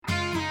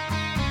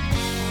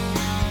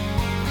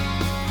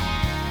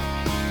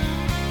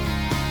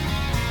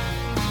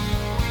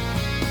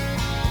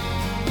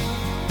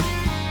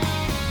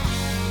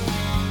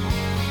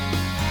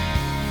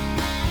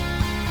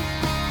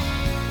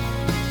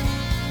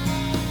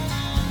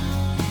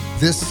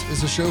This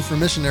is a show for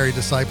missionary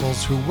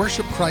disciples who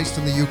worship Christ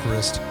in the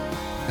Eucharist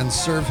and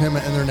serve Him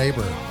and their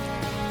neighbor,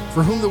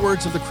 for whom the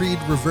words of the Creed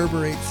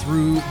reverberate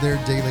through their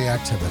daily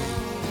activity.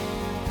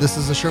 This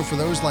is a show for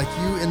those like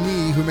you and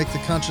me who make the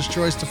conscious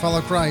choice to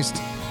follow Christ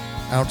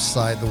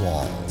outside the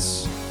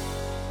walls.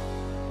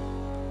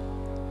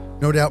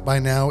 No doubt by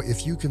now,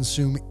 if you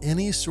consume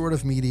any sort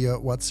of media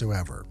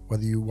whatsoever,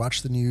 whether you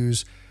watch the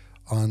news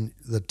on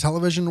the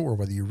television or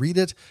whether you read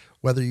it,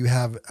 whether you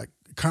have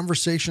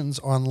conversations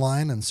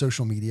online and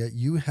social media,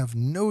 you have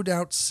no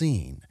doubt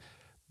seen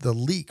the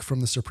leak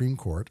from the Supreme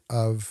Court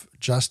of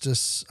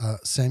Justice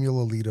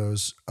Samuel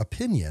Alito's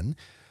opinion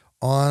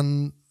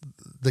on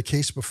the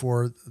case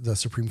before the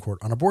Supreme Court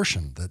on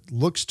abortion that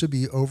looks to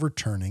be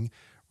overturning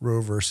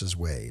Roe versus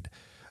Wade.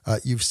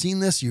 You've seen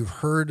this, you've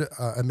heard,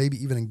 and maybe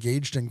even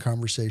engaged in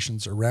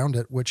conversations around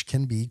it, which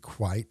can be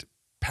quite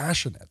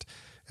passionate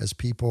as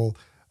people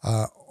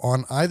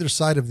on either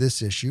side of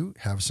this issue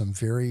have some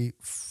very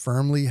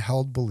firmly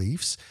held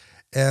beliefs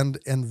and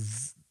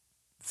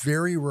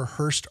very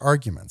rehearsed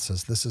arguments,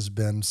 as this has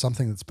been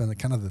something that's been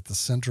kind of at the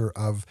center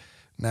of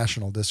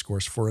national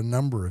discourse for a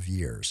number of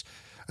years.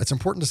 It's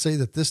important to say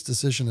that this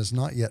decision is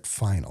not yet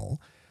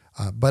final,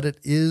 but it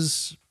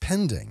is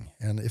pending.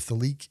 And if the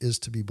leak is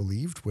to be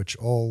believed, which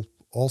all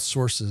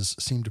sources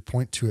seem to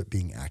point to it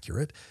being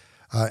accurate,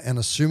 and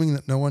assuming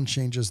that no one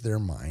changes their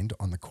mind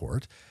on the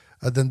court,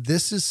 then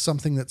this is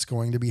something that's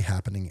going to be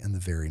happening in the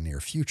very near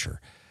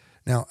future.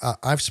 Now,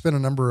 I've spent a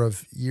number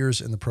of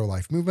years in the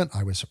pro-life movement.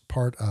 I was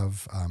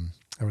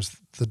I was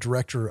the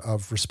director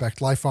of Respect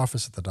Life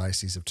Office at the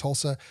Diocese of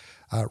Tulsa,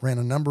 ran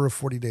a number of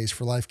 40 Days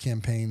for Life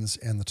campaigns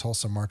and the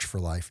Tulsa March for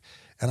Life.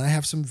 And I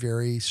have some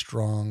very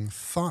strong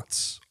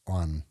thoughts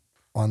on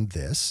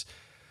this.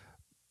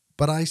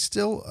 But I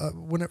still,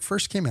 when it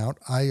first came out,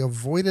 I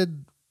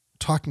avoided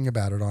talking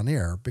about it on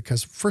air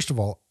because, first of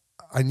all,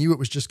 I knew it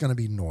was just going to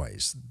be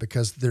noise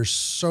because there's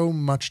so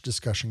much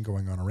discussion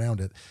going on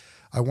around it.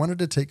 I wanted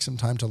to take some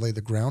time to lay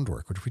the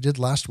groundwork, which we did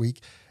last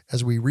week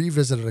as we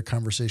revisited a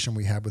conversation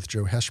we had with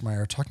Joe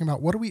Heschmeyer talking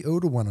about what do we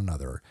owe to one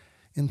another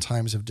in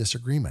times of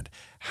disagreement?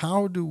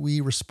 How do we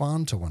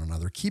respond to one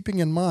another? Keeping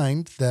in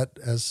mind that,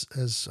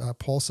 as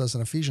Paul says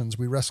in Ephesians,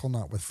 we wrestle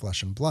not with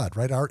flesh and blood,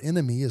 right? Our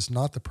enemy is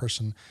not the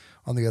person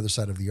on the other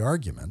side of the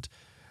argument.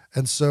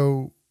 And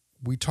so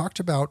we talked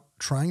about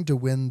trying to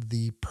win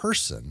the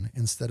person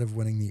instead of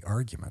winning the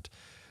argument.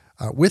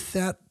 With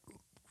that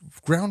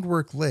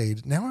groundwork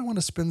laid, now I want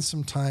to spend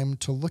some time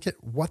to look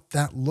at what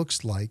that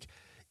looks like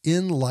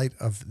in light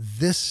of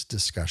this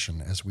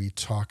discussion as we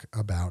talk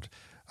about,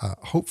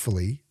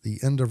 hopefully, the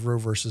end of Roe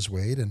versus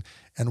Wade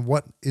and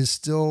what is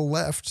still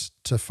left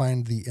to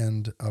find the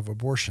end of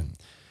abortion.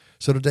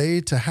 So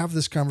today, to have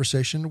this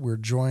conversation, we're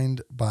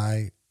joined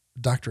by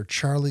Dr.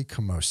 Charlie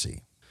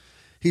Camosy.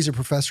 He's a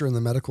professor in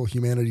the Medical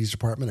Humanities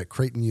Department at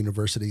Creighton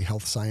University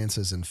Health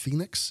Sciences in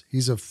Phoenix.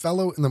 He's a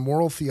fellow in the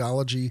moral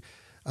theology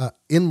at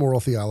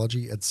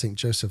St.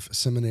 Joseph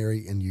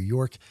Seminary in New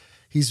York.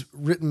 He's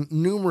written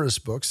numerous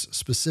books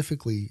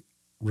specifically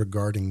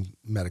regarding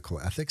medical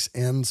ethics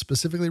and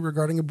specifically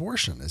regarding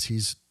abortion, as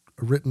he's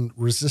written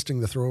Resisting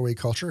the Throwaway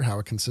Culture, How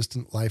a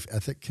Consistent Life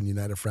Ethic Can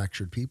Unite a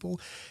Fractured People,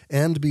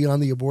 and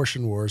Beyond the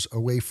Abortion Wars, A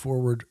Way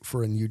Forward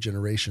for a New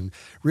Generation.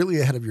 Really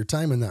ahead of your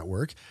time in that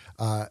work.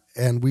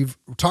 And we've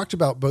talked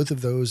about both of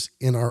those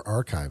in our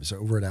archives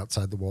over at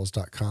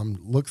OutsideTheWalls.com.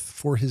 Look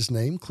for his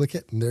name, click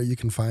it, and there you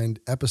can find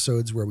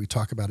episodes where we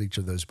talk about each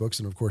of those books.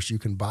 And of course, you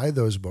can buy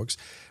those books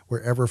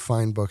wherever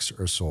fine books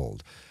are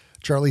sold.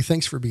 Charlie,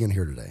 thanks for being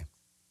here today.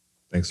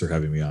 Thanks for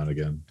having me on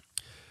again.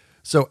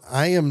 So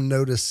I am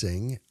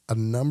noticing a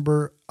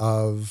number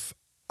of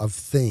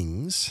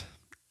things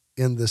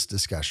in this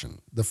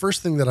discussion. The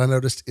first thing that I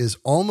noticed is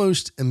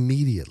almost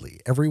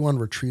immediately everyone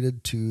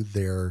retreated to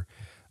their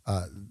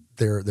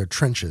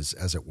trenches,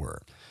 as it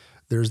were.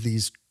 There's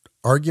these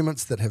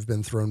arguments that have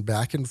been thrown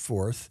back and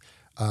forth.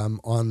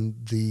 On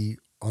the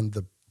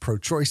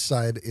pro-choice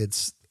side,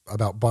 it's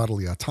about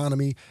bodily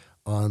autonomy.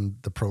 On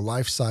the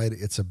pro-life side,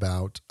 it's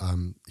about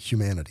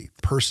humanity,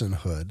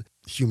 personhood,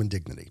 human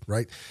dignity,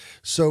 right?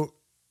 So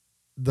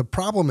the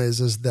problem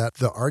is that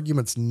the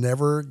arguments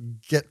never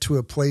get to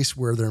a place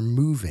where they're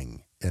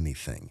moving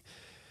anything.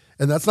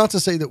 And that's not to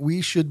say that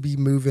we should be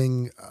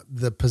moving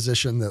the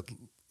position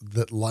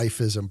that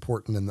life is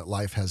important and that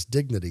life has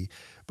dignity,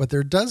 but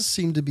there does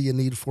seem to be a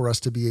need for us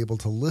to be able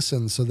to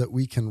listen so that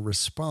we can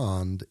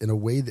respond in a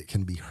way that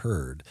can be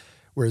heard.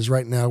 Whereas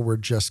right now we're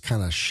just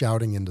kind of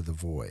shouting into the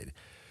void.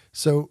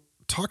 So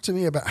talk to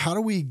me about how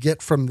do we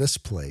get from this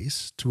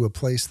place to a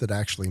place that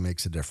actually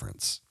makes a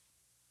difference?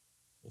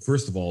 Well,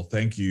 first of all,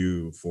 thank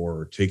you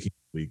for taking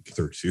a week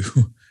or two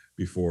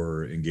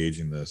before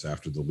engaging this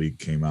after the leak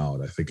came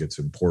out. I think it's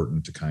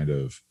important to kind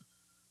of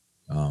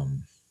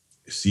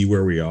see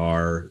where we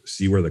are,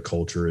 see where the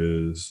culture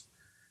is,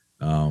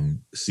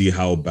 see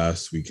how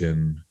best we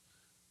can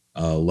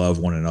love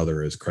one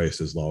another as Christ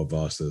has loved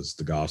us, as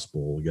the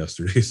gospel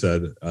yesterday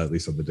said, at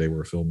least on the day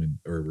we're filming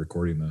or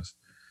recording this.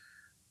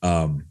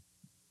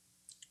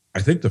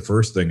 I think the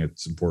first thing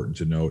it's important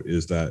to note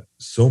is that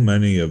so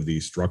many of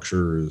these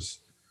structures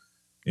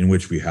in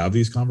which we have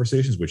these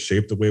conversations, which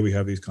shape the way we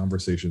have these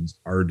conversations,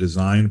 are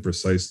designed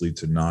precisely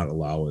to not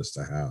allow us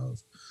to have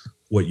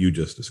what you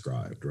just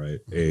described, right?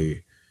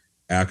 A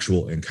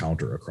actual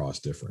encounter across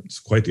difference.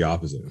 Quite the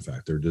opposite, in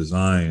fact. They're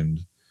designed,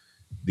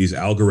 these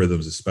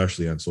algorithms,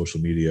 especially on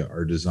social media,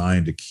 are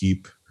designed to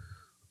keep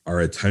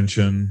our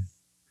attention,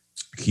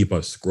 keep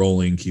us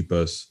scrolling, keep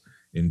us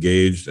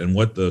engaged. And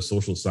what the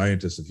social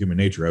scientists of human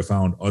nature have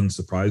found,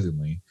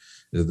 unsurprisingly,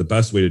 is that the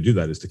best way to do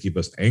that is to keep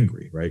us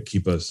angry, right?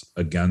 Keep us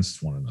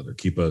against one another,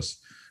 keep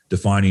us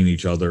defining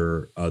each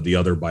other, the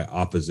other by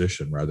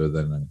opposition rather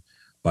than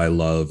by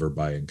love or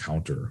by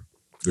encounter,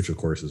 which of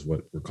course is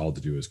what we're called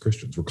to do as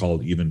Christians. We're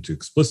called even to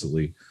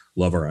explicitly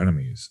love our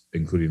enemies,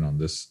 including on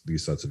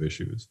these sets of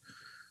issues.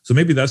 So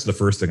maybe that's the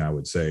first thing I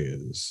would say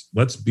is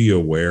let's be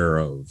aware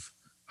of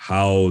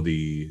how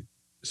the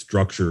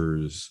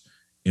structures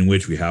in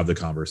which we have the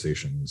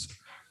conversations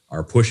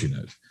are pushing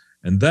it.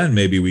 And then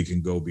maybe we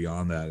can go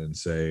beyond that and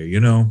say, you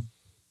know,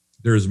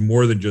 there's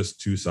more than just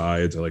two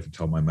sides. I like to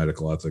tell my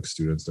medical ethics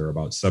students there are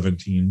about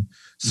 17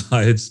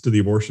 sides to the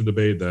abortion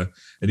debate.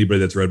 Anybody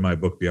that's read my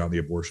book Beyond the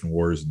Abortion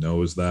Wars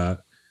knows that.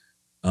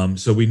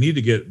 So we need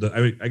to get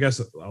I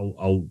guess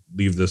I'll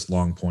leave this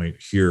long point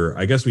here.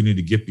 I guess we need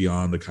to get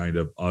beyond the kind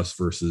of us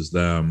versus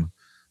them,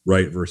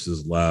 right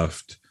versus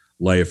left,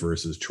 life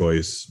versus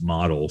choice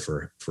model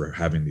for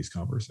having these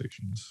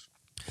conversations.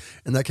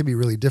 And that can be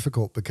really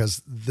difficult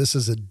because this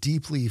is a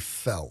deeply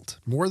felt,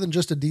 more than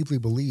just a deeply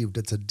believed,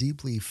 it's a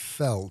deeply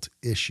felt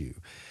issue.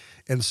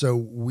 And so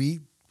we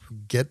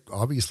get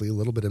obviously a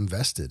little bit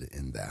invested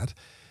in that.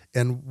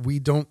 And we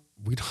don't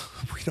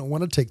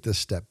want to take this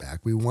step back.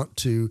 We want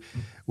to,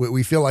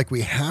 we feel like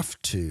we have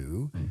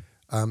to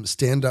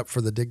stand up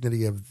for the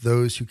dignity of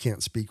those who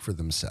can't speak for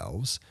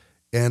themselves.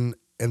 And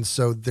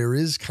so there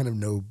is kind of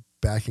no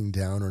backing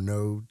down or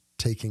no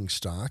taking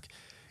stock.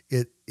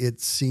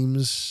 It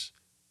seems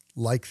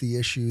like the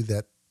issue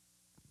that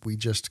we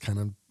just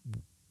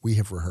we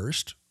have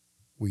rehearsed.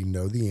 We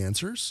know the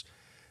answers.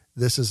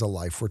 This is a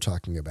life we're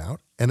talking about.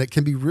 And it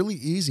can be really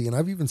easy. And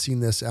I've even seen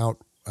this out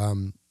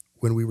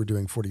when we were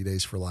doing 40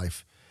 Days for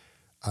Life.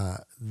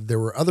 There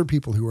were other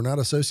people who were not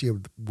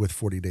associated with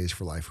 40 Days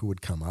for Life who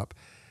would come up.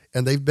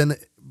 And they've been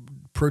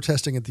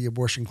protesting at the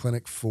abortion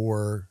clinic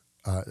for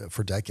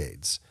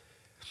decades.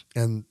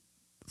 And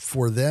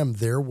for them,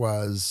 there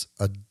was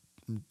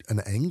an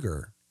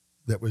anger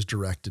that was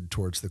directed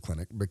towards the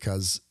clinic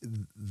because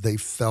they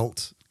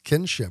felt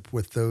kinship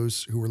with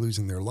those who were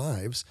losing their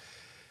lives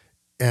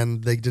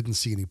and they didn't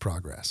see any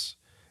progress.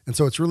 And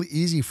so it's really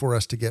easy for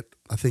us to get,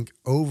 I think,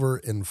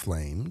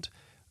 overinflamed.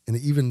 And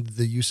even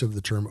the use of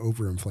the term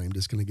overinflamed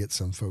is going to get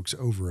some folks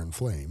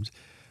overinflamed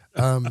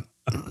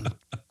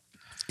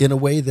in a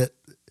way that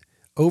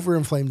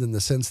overinflamed in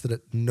the sense that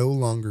it no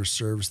longer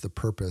serves the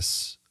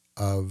purpose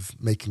of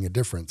making a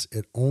difference.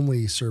 It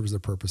only serves the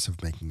purpose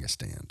of making a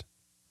stand.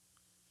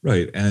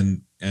 Right.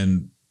 And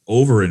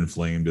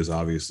overinflamed is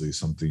obviously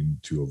something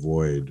to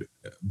avoid,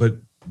 but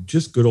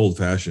just good old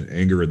fashioned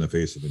anger in the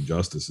face of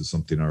injustice is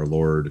something our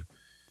Lord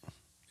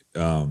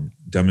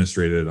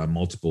demonstrated on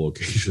multiple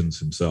occasions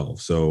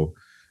himself. So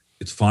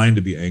it's fine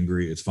to be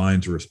angry. It's fine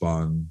to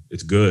respond.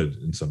 It's good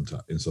in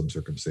some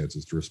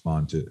circumstances to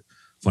respond to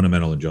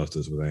fundamental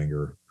injustice with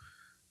anger.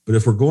 But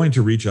if we're going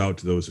to reach out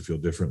to those who feel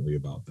differently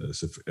about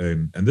this,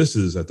 and this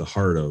is at the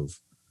heart of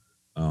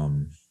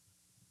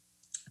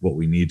what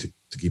we need to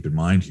keep in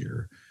mind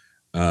here,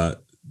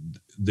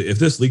 if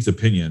this leaked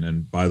opinion,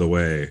 and by the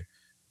way,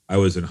 I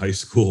was in high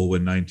school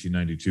when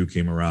 1992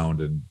 came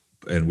around,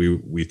 and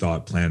we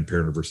thought Planned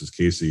Parenthood versus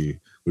Casey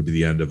would be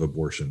the end of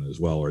abortion as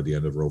well, or the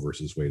end of Roe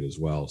versus Wade as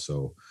well.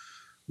 So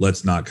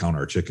let's not count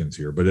our chickens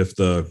here. But if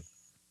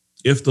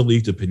the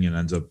leaked opinion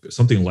ends up,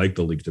 something like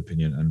the leaked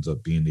opinion ends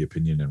up being the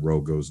opinion and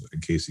Roe goes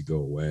and Casey go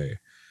away,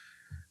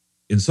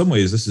 in some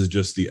ways, this is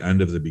just the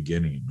end of the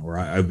beginning. Or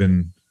I've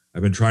been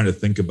trying to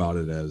think about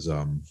it as,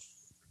 how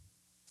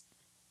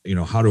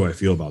do I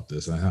feel about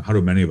this? And how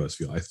do many of us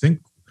feel? I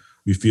think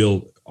we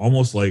feel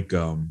almost like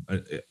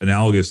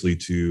analogously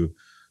to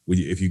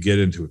if you get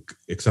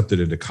accepted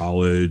into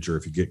college, or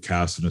if you get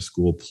cast in a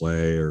school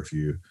play, or if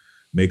you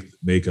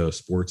make a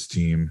sports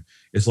team,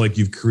 it's like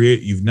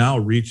you've now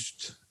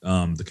reached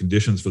the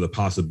conditions for the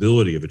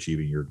possibility of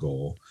achieving your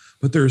goal,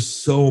 but there's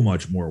so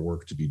much more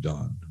work to be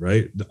done,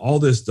 right? All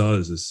this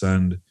does is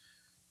send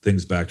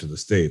things back to the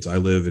States. I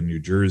live in New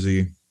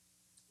Jersey.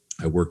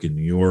 I work in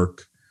New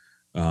York.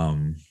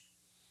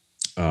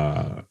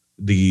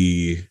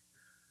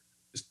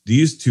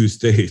 These two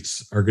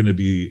states are going to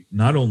be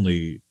not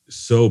only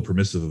so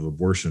permissive of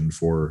abortion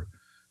for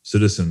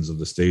citizens of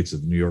the states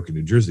of New York and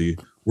New Jersey,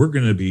 we're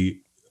going to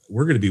be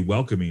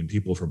welcoming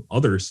people from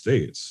other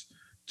states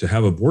to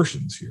have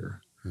abortions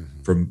here,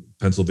 from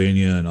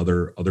Pennsylvania and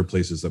other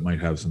places that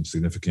might have some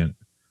significant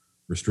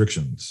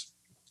restrictions.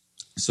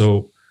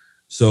 So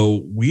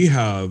we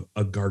have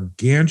a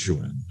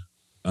gargantuan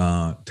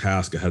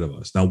task ahead of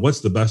us. Now, what's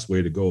the best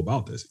way to go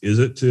about this? Is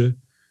it to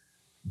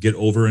get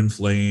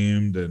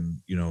overinflamed and,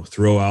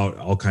 throw out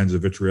all kinds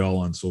of vitriol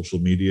on social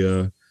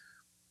media.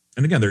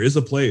 And again, there is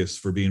a place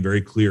for being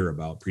very clear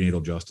about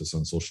prenatal justice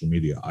on social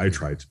media. I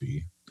try to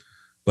be,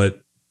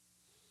 but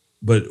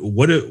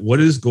what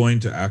is going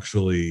to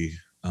actually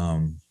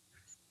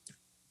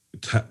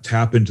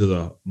tap into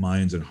the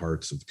minds and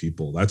hearts of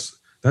people?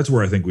 That's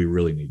where I think we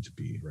really need to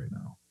be right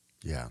now.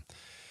 Yeah.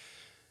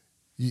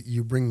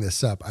 You bring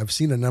this up. I've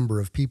seen a number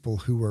of people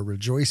who are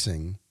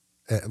rejoicing,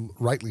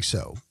 rightly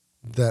so,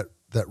 that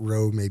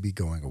Roe may be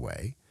going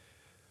away,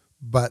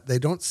 but they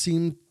don't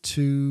seem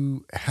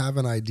to have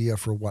an idea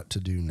for what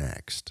to do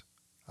next.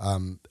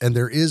 And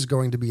there is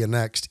going to be a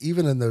next,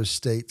 even in those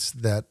states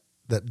that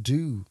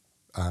do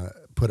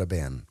put a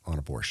ban on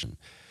abortion.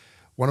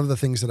 One of the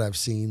things that I've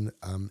seen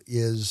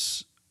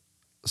is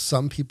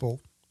some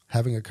people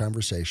having a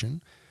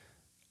conversation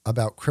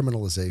about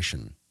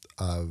criminalization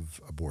of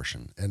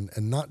abortion, and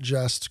not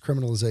just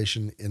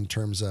criminalization in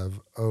terms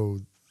of,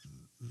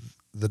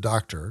 the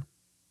doctor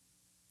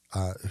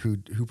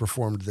who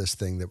performed this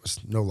thing that was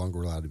no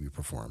longer allowed to be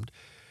performed,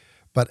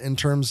 but in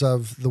terms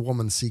of the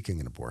woman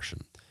seeking an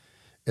abortion.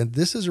 And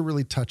this is a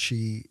really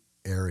touchy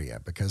area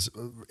because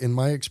in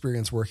my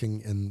experience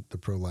working in the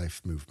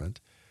pro-life movement,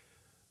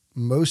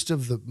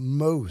 the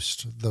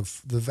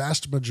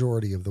vast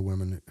majority of the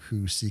women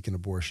who seek an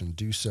abortion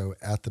do so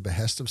at the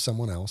behest of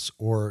someone else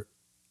or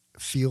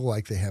feel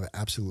like they have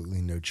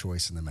absolutely no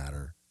choice in the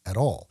matter at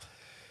all.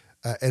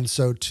 And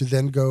so to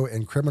then go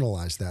and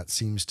criminalize that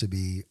seems to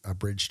be a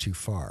bridge too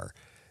far.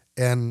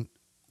 And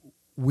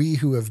we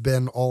who have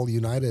been all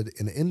united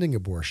in ending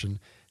abortion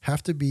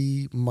have to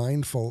be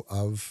mindful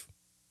of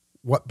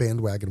what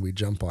bandwagon we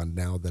jump on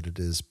now that it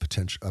is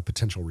a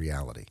potential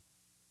reality.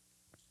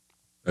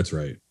 That's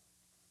right.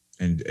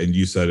 And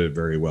you said it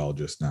very well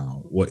just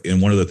now. And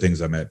one of the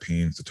things I'm at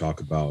pains to talk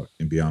about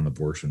in Beyond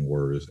Abortion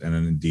Wars, and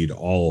indeed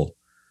all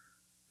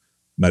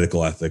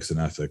medical ethics and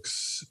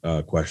ethics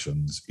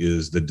questions,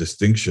 is the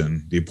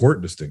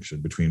important distinction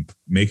between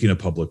making a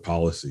public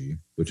policy,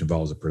 which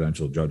involves a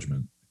prudential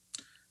judgment,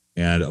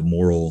 and a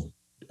moral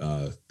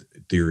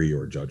theory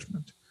or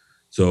judgment.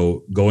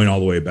 So going all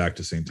the way back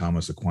to St.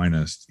 Thomas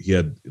Aquinas, he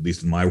had, at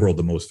least in my world,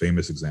 the most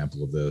famous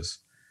example of this.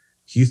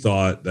 He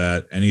thought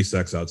that any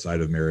sex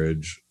outside of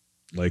marriage,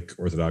 like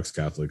Orthodox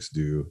Catholics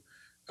do,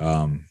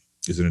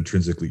 is an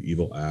intrinsically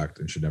evil act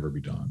and should never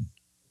be done.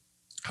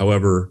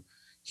 However,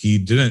 he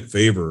didn't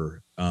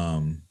favor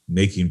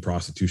making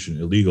prostitution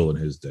illegal in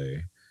his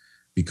day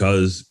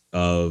because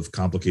of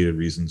complicated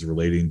reasons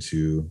relating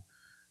to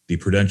the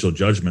prudential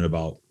judgment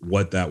about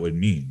what that would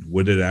mean.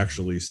 Would it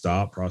actually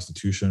stop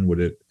prostitution? Would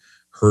it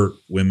hurt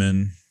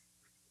women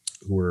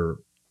who are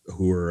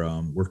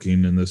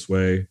working in this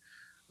way?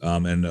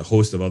 And a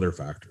host of other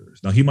factors.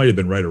 Now, he might have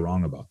been right or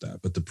wrong about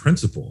that, but the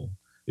principle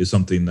is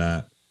something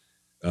that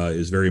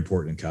is very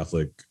important in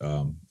Catholic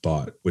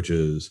thought, which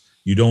is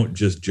you don't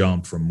just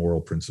jump from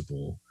moral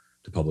principle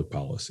to public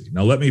policy.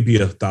 Now, let me be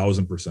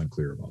 1,000%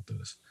 clear about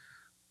this.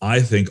 I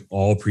think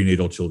all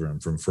prenatal children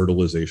from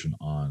fertilization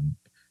on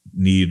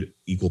need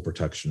equal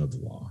protection of the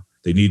law.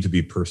 They need to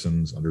be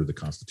persons under the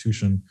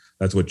Constitution.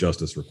 That's what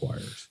justice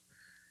requires.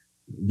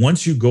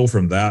 Once you go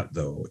from that,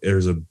 though,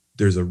 there's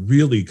a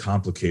really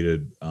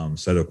complicated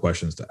set of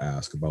questions to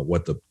ask about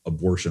what the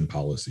abortion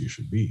policy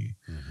should be.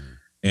 Mm-hmm.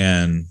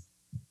 And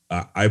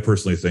I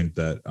personally think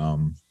that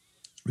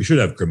we should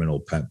have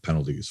criminal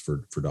penalties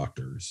for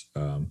doctors.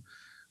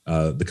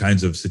 The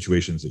kinds of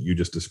situations that you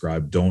just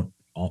described don't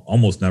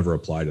almost never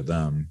apply to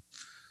them,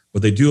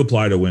 but they do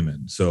apply to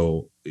women.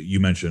 So you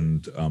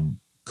mentioned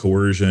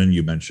coercion,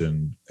 you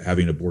mentioned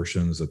having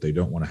abortions that they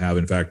don't want to have.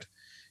 In fact,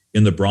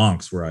 in the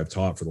Bronx, where I've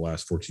taught for the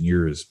last 14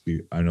 years,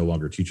 I no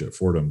longer teach at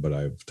Fordham, but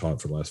I've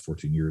taught for the last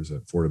 14 years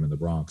at Fordham in the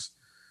Bronx.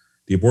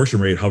 The abortion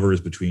rate hovers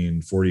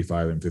between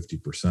 45 and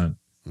 50%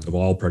 of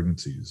all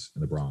pregnancies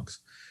in the Bronx.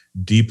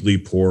 Deeply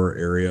poor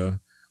area,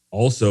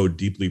 also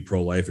deeply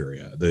pro-life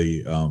area,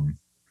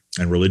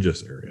 and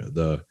religious area.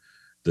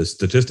 The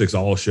statistics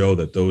all show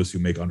that those who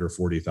make under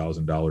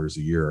 $40,000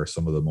 a year are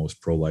some of the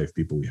most pro-life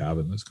people we have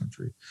in this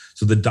country.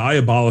 So the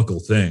diabolical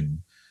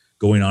thing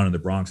going on in the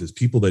Bronx is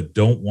people that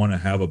don't want to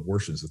have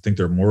abortions, that think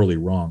they're morally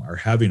wrong, are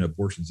having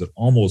abortions at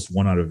almost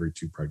 1 out of every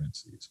 2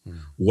 pregnancies. Mm.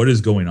 What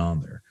is going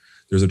on there?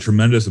 There's a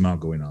tremendous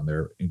amount going on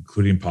there,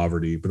 including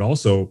poverty, but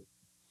also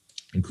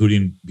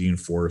including being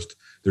forced.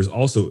 There's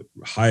also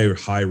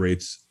high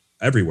rates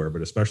everywhere,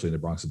 but especially in the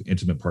Bronx, of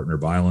intimate partner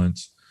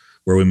violence,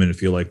 where women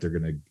feel like they're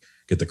going to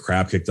get the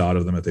crap kicked out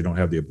of them if they don't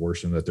have the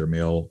abortion that their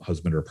male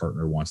husband or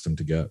partner wants them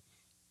to get.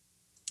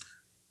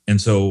 And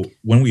so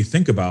when we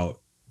think about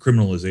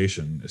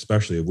criminalization,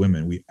 especially of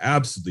women, we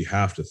absolutely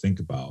have to think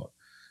about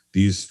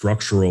these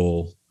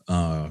structural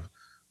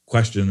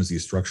questions,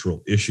 these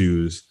structural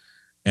issues.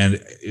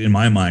 And in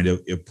my mind,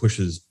 it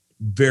pushes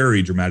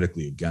very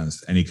dramatically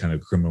against any kind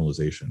of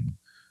criminalization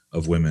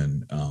of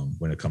women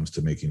when it comes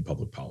to making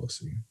public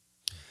policy.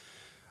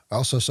 I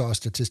also saw a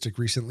statistic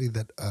recently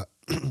that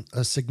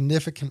a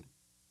significant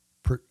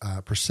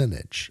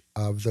percentage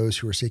of those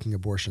who are seeking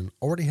abortion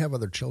already have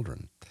other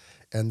children.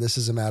 And this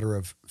is a matter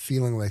of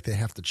feeling like they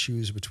have to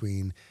choose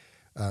between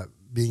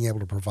being able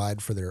to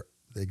provide for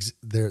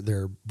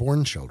their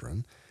born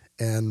children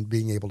and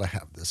being able to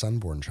have this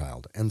unborn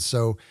child. And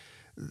so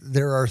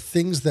there are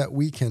things that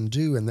we can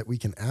do and that we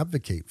can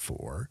advocate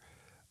for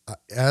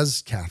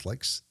as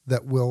Catholics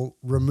that will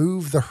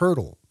remove the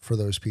hurdle for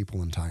those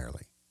people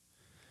entirely.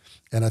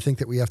 And I think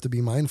that we have to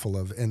be mindful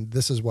of, and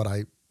this is what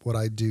I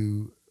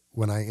do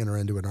when I enter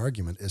into an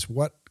argument, is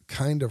what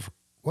kind of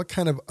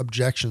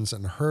objections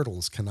and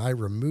hurdles can I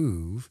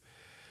remove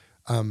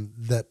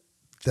that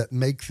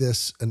make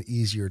this an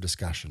easier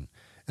discussion.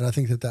 And I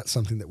think that that's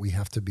something that we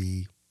have to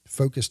be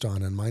focused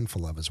on and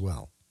mindful of as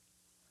well.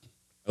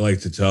 I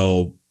like to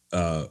tell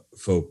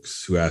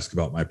folks who ask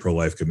about my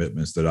pro-life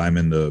commitments that I'm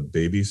in the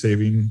baby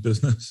saving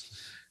business,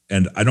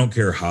 and I don't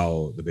care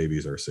how the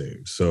babies are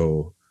saved.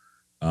 So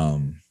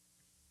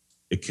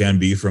it can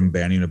be from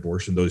banning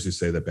abortion. Those who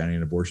say that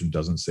banning abortion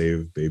doesn't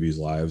save babies'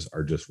 lives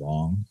are just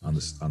wrong on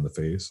the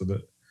face of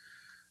it.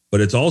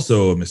 But it's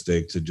also a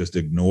mistake to just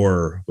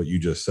ignore what you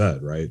just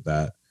said, right?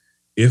 That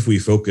if we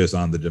focus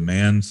on the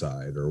demand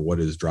side, or what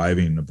is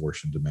driving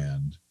abortion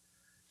demand,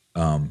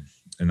 and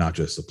not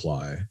just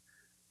supply,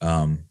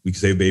 we can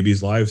save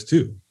babies' lives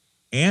too.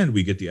 And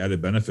we get the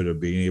added benefit of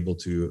being able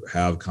to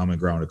have common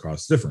ground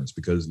across difference,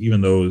 because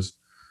even those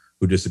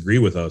who disagree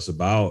with us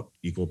about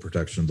equal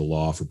protection of the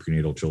law for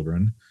prenatal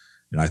children,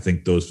 and I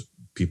think those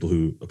people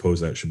who oppose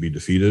that should be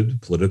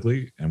defeated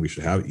politically, and we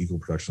should have equal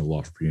protection of the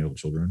law for prenatal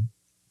children,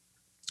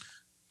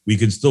 we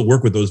can still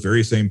work with those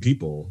very same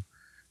people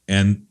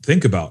and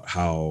think about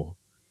how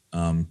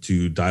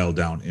to dial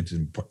down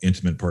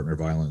intimate partner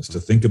violence, to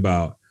think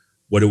about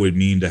what it would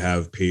mean to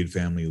have paid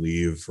family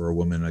leave for a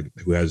woman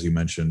who, as you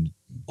mentioned,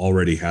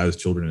 already has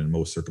children in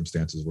most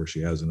circumstances where she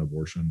has an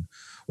abortion,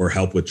 or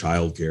help with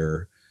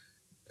childcare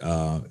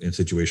in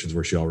situations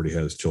where she already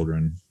has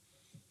children.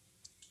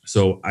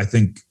 So I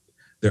think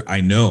I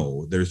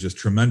know there's just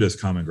tremendous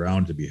common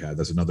ground to be had.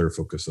 That's another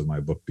focus of my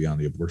book, Beyond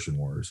the Abortion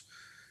Wars.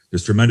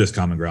 There's tremendous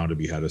common ground to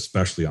be had,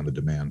 especially on the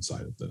demand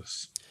side of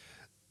this.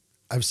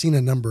 I've seen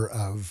a number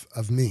of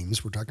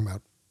memes. We're talking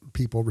about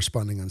people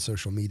responding on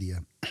social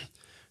media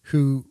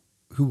who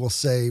will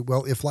say,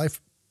 well, if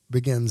life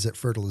begins at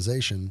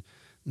fertilization,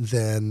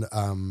 then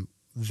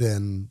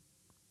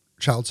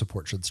child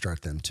support should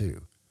start then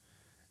too.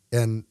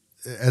 And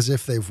as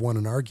if they've won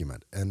an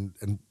argument.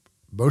 And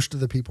most of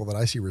the people that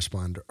I see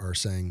respond are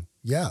saying,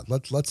 yeah,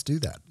 let's do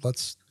that.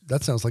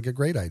 That sounds like a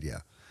great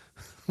idea.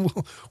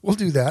 we'll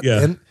do that.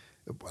 Yeah. And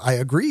I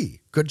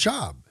agree. Good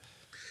job.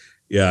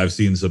 Yeah, I've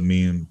seen some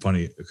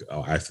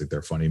I think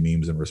they're funny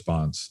memes in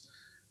response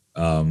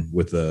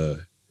with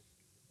the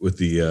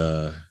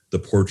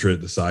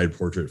portrait, the side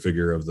portrait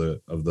figure of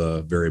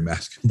the very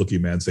masculine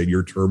looking man saying,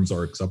 your terms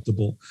are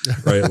acceptable,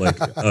 right? Like,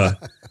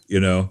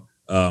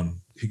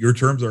 your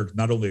terms are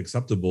not only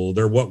acceptable,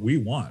 they're what we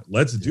want.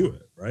 Let's do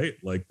it, right?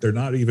 Like, they're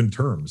not even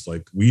terms.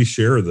 Like, we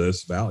share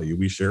this value,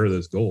 we share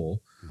this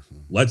goal. Mm-hmm.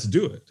 Let's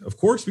do it. Of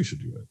course we should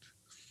do it.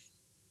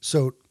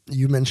 So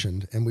you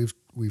mentioned, and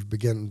we've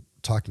begun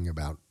talking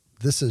about,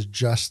 this is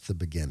just the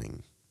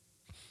beginning.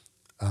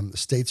 The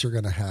states are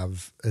going to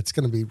have, it's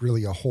going to be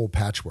really a whole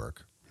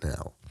patchwork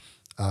now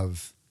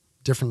of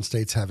different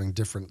states having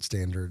different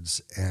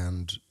standards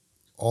and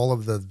all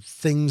of the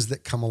things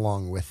that come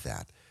along with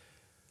that.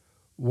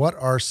 What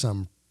are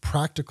some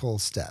practical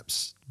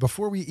steps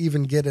before we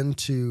even get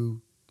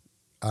into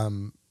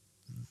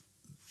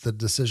the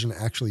decision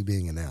actually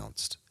being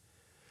announced?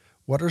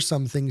 What are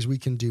some things we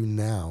can do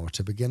now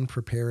to begin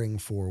preparing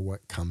for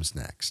what comes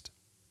next?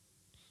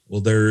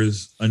 Well,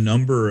 there's a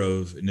number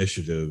of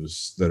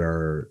initiatives that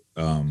are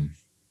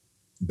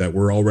that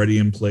were already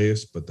in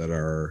place, but that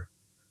are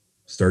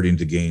starting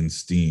to gain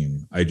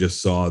steam. I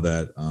just saw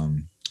that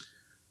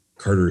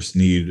Carter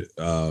Snead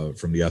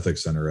from the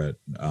Ethics Center at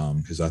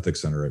his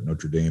Ethics Center at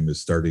Notre Dame is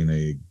starting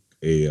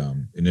a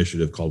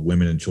initiative called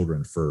Women and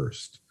Children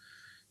First,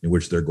 in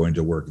which they're going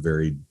to work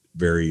very,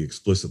 very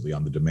explicitly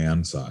on the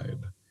demand side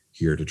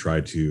here to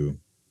try to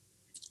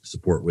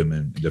support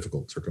women in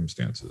difficult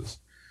circumstances.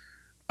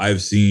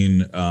 I've seen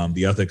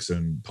the Ethics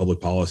and Public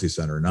Policy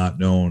Center, not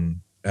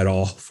known at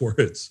all for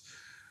its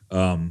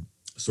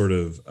sort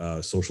of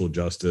social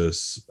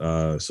justice,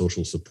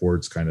 social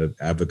supports kind of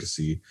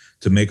advocacy,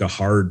 to make a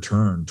hard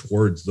turn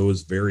towards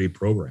those very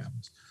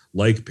programs,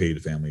 like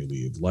paid family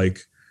leave,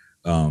 like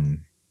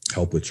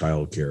help with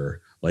childcare,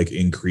 like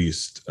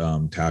increased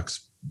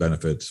tax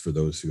benefits for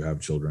those who have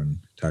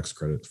children, tax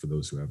credits for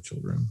those who have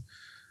children.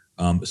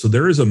 So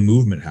there is a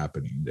movement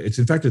happening.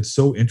 In fact, it's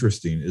so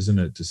interesting, isn't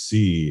it, to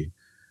see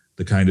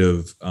the kind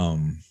of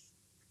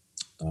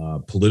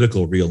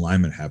political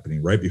realignment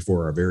happening right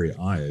before our very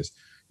eyes.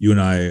 You and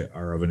I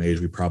are of an age,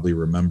 we probably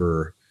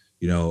remember,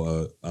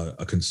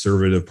 a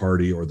conservative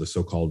party or the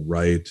so-called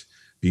right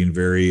being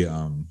very,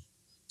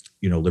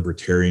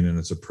 libertarian in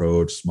its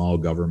approach, small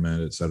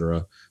government, et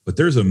cetera. But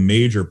there's a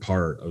major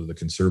part of the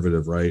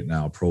conservative right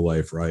now,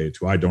 pro-life right,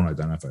 who I don't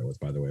identify with,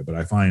 by the way, but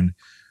I find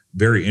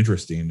very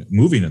interesting,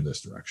 moving in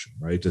this direction,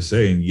 right? To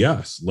saying,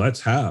 yes,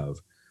 let's have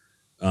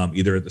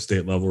either at the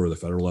state level or the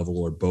federal level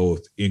or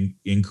both,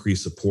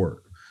 increase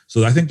support.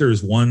 So I think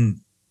there's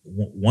one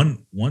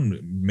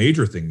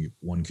major thing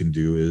one can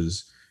do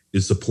is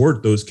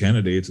support those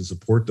candidates and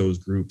support those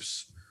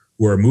groups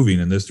who are moving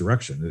in this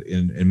direction.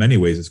 In many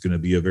ways, it's going to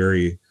be a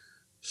very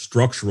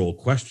structural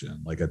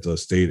question, like at the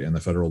state and the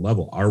federal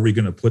level. Are we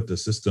going to put the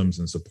systems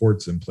and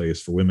supports in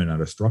place for women at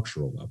a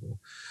structural level?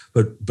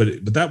 But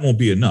that won't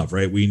be enough,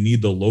 right? We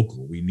need the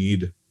local. We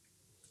need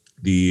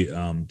the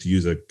to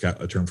use a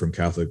term from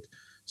Catholic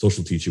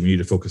social teaching, we need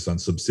to focus on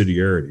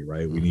subsidiarity,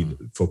 right? We need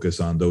to focus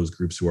on those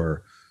groups who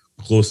are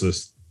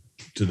closest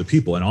to the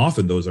people, and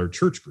often those are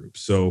church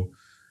groups. So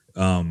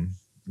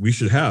we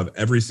should have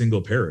every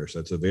single parish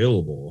that's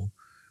available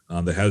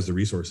that has the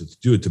resources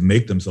to do it, to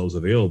make themselves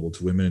available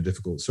to women in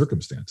difficult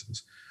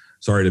circumstances.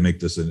 Sorry to make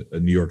this a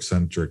New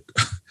York-centric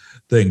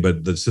thing,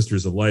 but the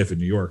Sisters of Life in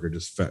New York are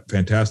just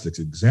fantastic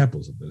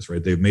examples of this,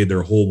 right? They've made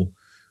their whole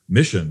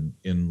mission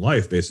in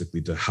life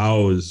basically to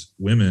house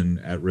women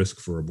at risk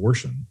for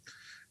abortion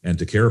and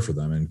to care for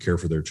them and care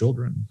for their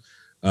children.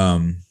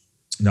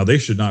 Now, they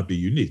should not be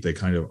unique. They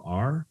kind of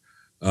are,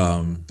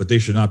 but they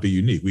should not be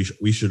unique.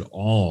 We should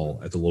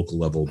all at the local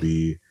level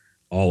be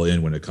all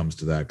in when it comes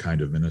to that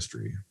kind of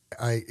ministry.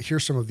 I hear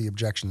some of the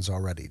objections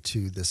already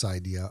to this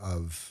idea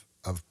of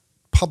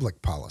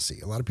public policy.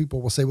 A lot of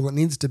people will say, well, it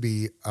needs to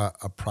be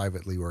a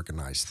privately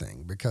organized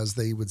thing, because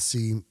they would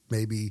see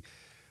maybe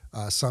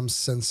some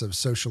sense of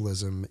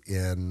socialism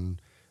in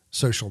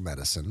social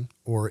medicine,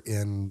 or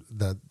in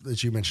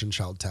as you mentioned,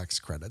 child tax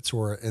credits,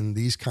 or in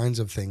these kinds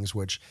of things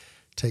which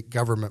take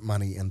government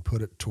money and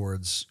put it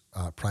towards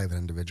private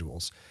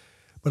individuals.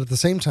 But at the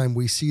same time,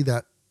 we see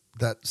that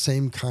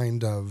same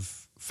kind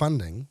of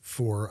funding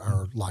for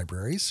our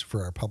libraries,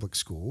 for our public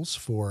schools,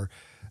 for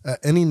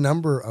any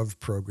number of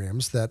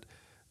programs, that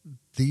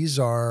these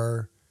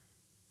are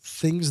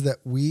things that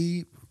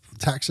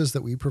taxes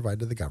that we provide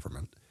to the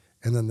government,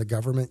 and then the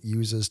government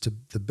uses to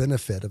the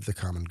benefit of the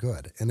common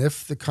good. And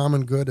if the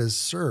common good is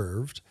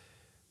served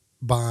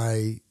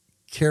by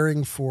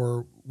caring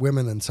for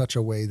women in such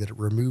a way that it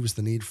removes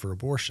the need for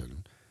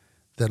abortion,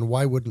 then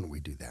why wouldn't we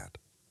do that?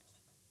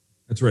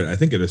 That's right. I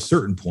think at a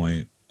certain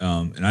point,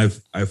 and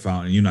I've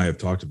found, and you and I have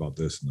talked about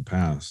this in the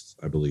past,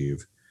 I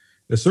believe,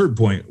 at a certain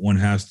point, one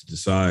has to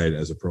decide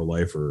as a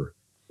pro-lifer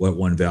what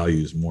one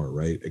values more,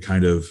 right? A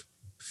kind of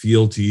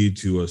fealty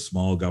to a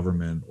small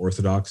government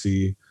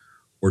orthodoxy,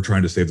 or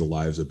trying to save the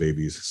lives of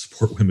babies,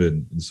 support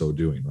women in so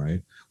doing,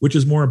 right? Which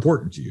is more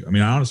important to you? I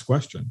mean, honest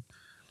question.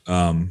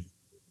 I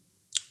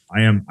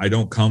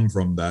don't come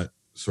from that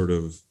sort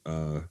of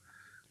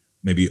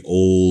maybe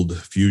old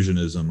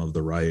fusionism of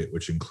the right,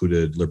 which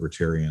included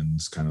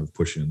libertarians kind of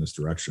pushing in this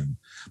direction.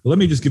 But let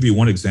me just give you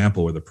one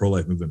example where the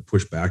pro-life movement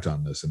pushed back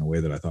on this in a way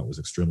that I thought was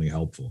extremely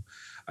helpful.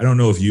 I don't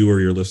know if you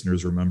or your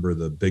listeners remember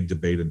the big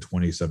debate in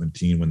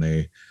 2017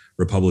 when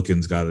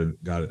Republicans got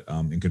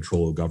in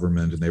control of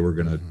government, and they were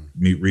going to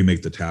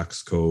remake the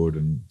tax code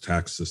and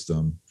tax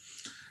system.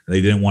 And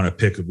they didn't want to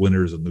pick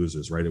winners and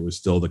losers, right? It was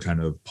still the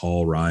kind of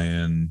Paul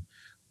Ryan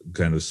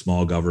kind of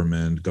small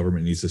government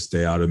needs to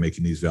stay out of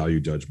making these value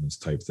judgments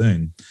type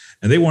thing.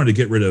 And they wanted to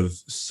get rid of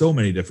so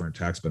many different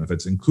tax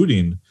benefits,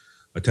 including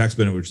a tax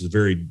benefit which is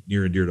very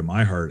near and dear to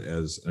my heart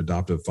as an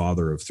adoptive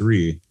father of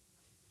 3.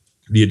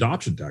 The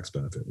adoption tax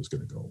benefit was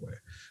going to go away,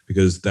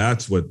 because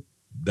that's what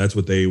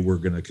they were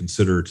going to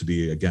consider to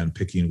be, again,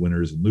 picking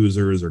winners and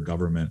losers, or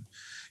government,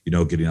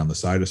 getting on the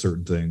side of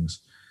certain things.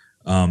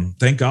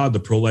 Thank God the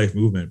pro-life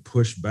movement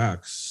pushed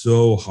back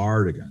so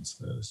hard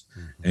against this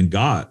and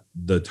got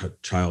the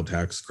child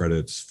tax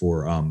credits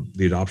for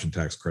the adoption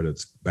tax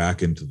credits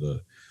back into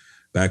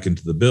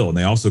the bill. And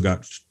they also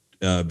got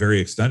very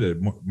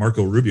extended.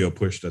 Marco Rubio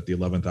pushed at the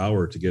 11th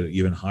hour to get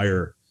even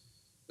higher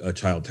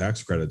child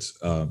tax credits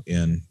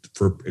in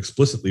for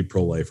explicitly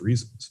pro-life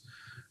reasons.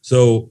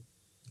 So,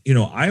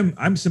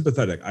 I'm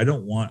sympathetic.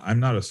 I'm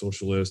not a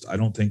socialist. I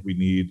don't think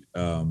we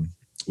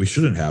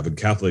shouldn't have, and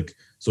Catholic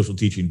social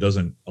teaching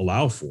doesn't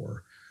allow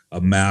for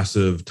a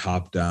massive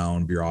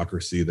top-down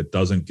bureaucracy that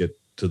doesn't get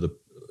to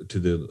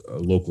the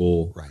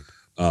local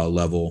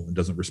level and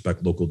doesn't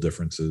respect local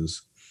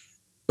differences.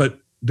 But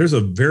there's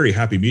a very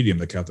happy medium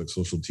that Catholic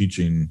social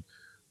teaching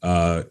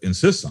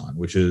insists on,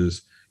 which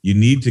is you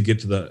need to get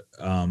to the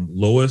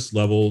lowest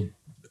level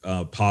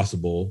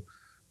possible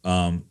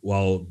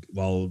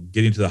while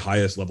getting to the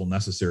highest level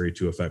necessary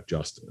to effect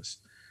justice.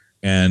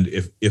 And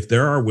if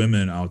there are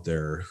women out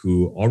there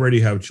who already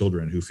have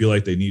children, who feel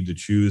like they need to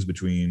choose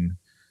between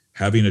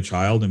having a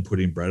child and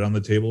putting bread on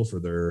the table for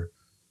their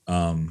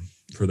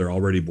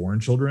already born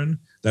children,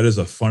 that is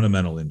a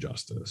fundamental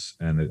injustice,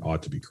 and it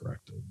ought to be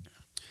corrected.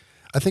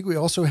 I think we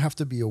also have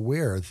to be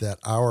aware that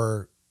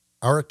our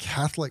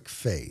Catholic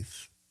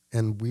faith,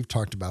 and we've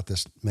talked about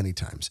this many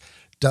times,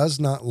 does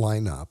not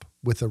line up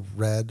with a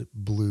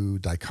red-blue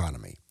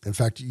dichotomy. In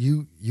fact,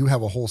 you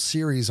have a whole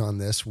series on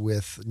this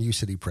with New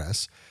City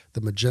Press,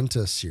 the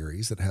Magenta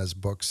series that has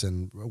books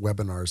and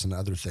webinars and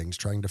other things,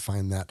 trying to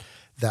find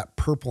that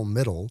purple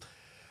middle.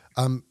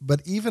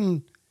 But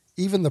even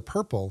the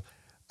purple,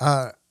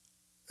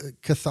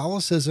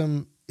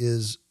 Catholicism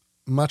is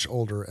much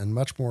older and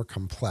much more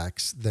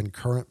complex than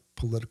current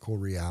political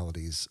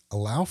realities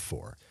allow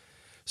for.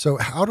 So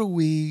how do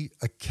we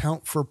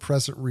account for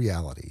present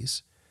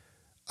realities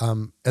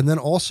and then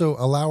also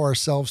allow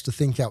ourselves to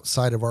think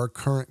outside of our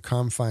current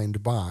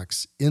confined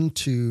box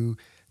into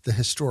the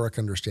historic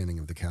understanding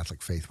of the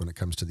Catholic faith when it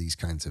comes to these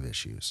kinds of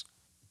issues?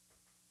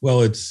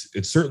 Well, it's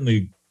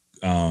certainly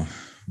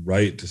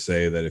right to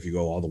say that if you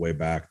go all the way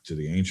back to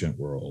the ancient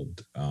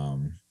world,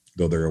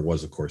 though there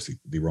was, of course,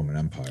 the Roman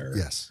Empire,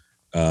 yes,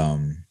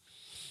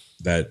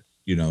 that,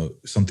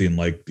 something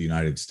like the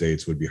United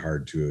States would be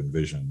hard to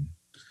envision.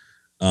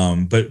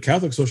 But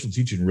Catholic social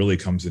teaching really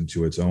comes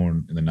into its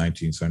own in the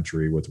 19th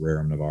century with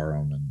Rerum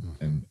Novarum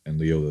and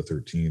Leo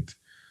XIII,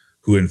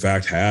 who in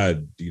fact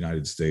had the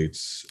United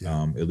States,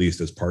 at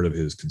least as part of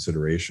his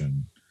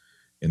consideration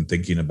in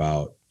thinking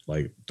about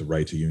like the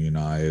right to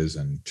unionize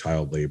and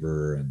child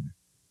labor and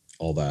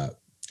all that.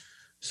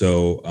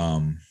 So,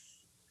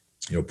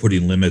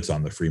 putting limits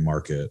on the free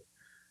market,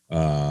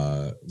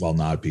 while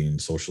not being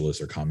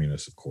socialist or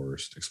communist, of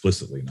course,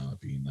 explicitly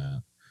not being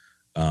that,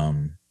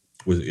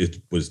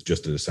 was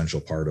just an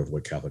essential part of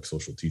what Catholic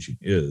social teaching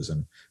is.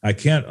 And I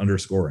can't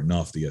underscore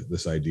enough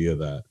this idea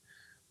that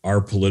our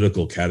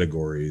political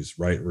categories,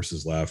 right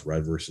versus left,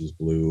 red versus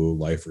blue,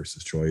 life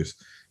versus choice,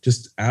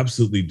 just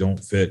absolutely don't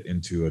fit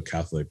into a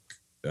Catholic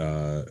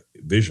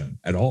vision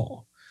at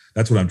all.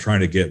 That's what I'm trying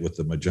to get with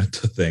the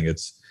magenta thing.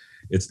 It's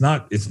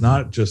not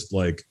just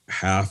like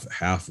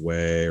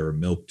halfway or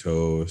milk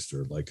toast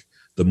or like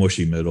the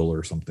mushy middle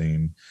or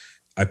something.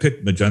 I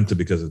picked magenta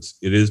because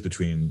it is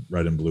between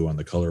red and blue on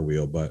the color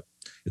wheel, but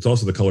it's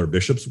also the color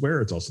bishops wear.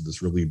 It's also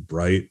this really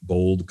bright,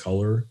 bold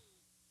color.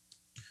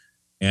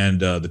 And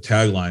the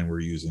tagline we're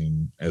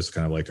using as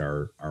kind of like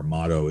our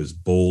motto is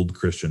bold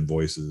Christian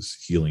voices,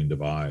 healing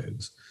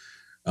divides.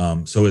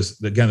 So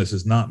this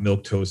is not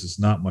milk toast. It's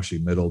not mushy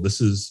middle.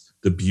 This is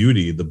the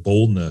beauty, the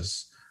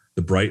boldness,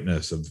 the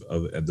brightness of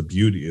the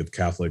beauty of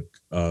Catholic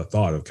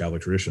thought, of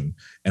Catholic tradition.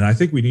 And I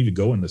think we need to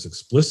go in this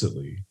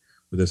explicitly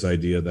with this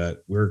idea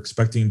that we're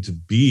expecting to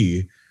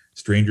be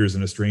strangers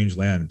in a strange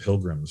land,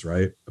 pilgrims,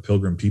 right? A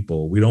pilgrim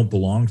people. We don't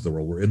belong to the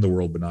world. We're in the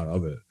world, but not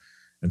of it.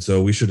 And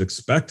so we should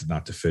expect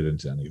not to fit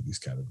into any of these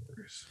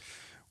categories.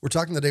 We're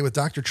talking today with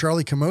Dr.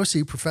 Charlie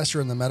Camosy, professor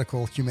in the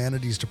Medical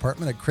Humanities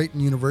Department at Creighton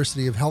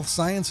University of Health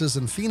Sciences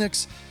in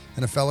Phoenix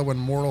and a fellow in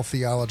moral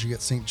theology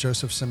at St.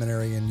 Joseph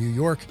Seminary in New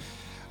York.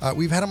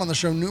 We've had him on the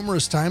show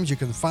numerous times. You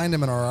can find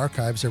him in our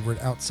archives over at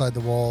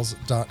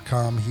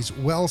OutsideTheWalls.com. He's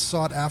well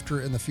sought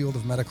after in the field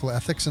of medical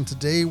ethics, and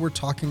today we're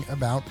talking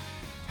about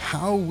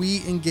how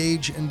we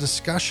engage in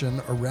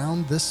discussion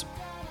around this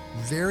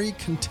very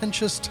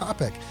contentious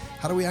topic.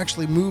 How do we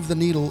actually move the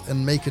needle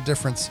and make a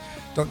difference?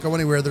 Don't go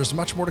anywhere. There's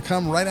much more to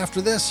come right after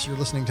this. You're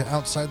listening to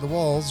Outside the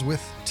Walls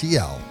with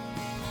TL.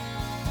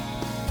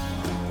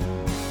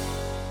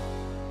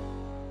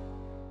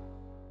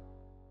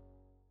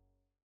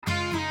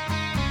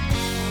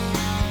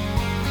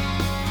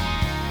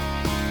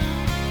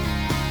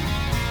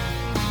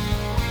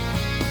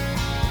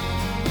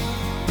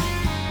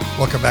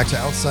 Welcome back to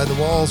Outside the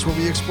Walls, where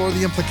we explore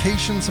the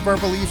implications of our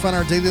belief on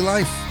our daily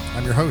life.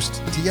 I'm your host,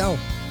 TL.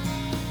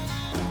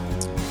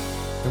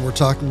 And we're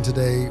talking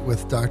today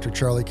with Dr.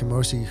 Charlie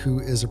Camosy, who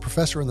is a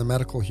professor in the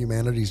Medical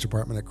Humanities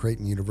Department at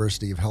Creighton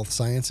University of Health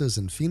Sciences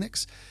in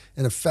Phoenix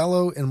and a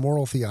fellow in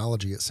moral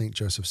theology at St.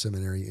 Joseph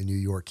Seminary in New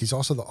York. He's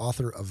also the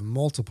author of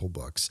multiple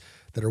books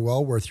that are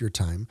well worth your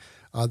time.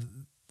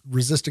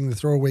 Resisting the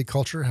Throwaway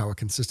Culture, How a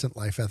Consistent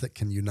Life Ethic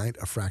Can Unite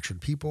a Fractured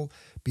People,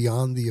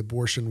 Beyond the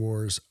Abortion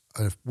Wars,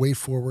 A Way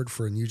Forward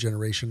for a New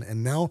Generation.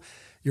 And now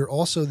you're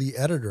also the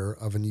editor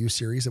of a new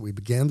series that we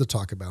began to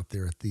talk about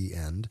there at the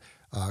end,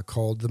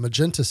 called the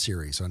Magenta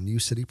series on New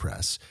City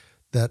Press,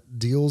 that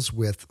deals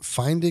with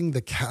finding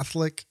the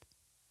Catholic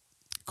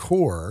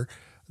core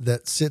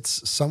that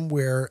sits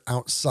somewhere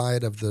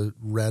outside of the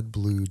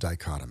red-blue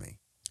dichotomy.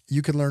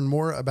 You can learn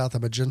more about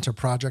the Magenta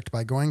Project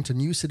by going to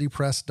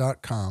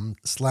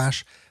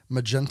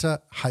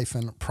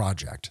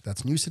newcitypress.com/magenta-project.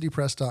 That's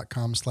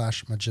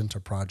newcitypress.com/magenta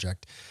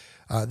project.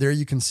 There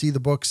you can see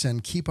the books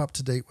and keep up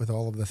to date with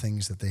all of the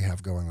things that they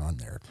have going on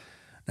there.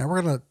 Now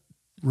we're going to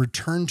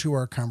return to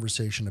our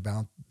conversation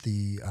about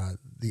the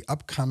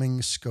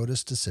upcoming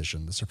SCOTUS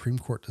decision, the Supreme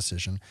Court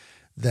decision,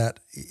 that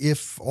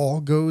if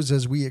all goes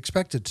as we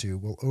expect it to,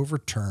 will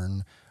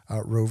overturn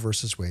Roe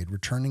versus Wade,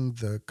 returning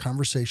the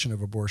conversation of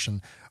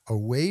abortion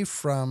away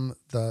from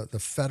the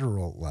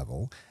federal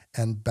level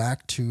and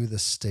back to the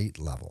state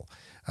level.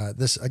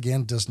 This,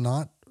 again, does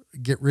not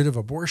get rid of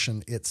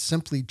abortion. It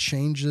simply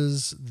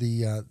changes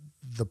the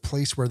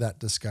place where that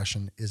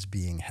discussion is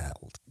being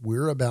held.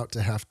 We're about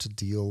to have to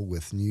deal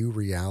with new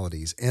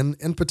realities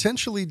and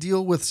potentially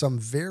deal with some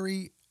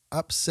very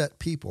upset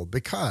people,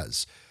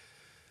 because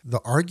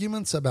the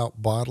arguments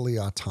about bodily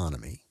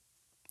autonomy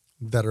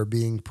that are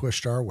being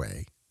pushed our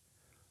way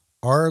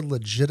are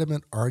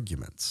legitimate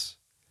arguments.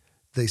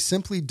 They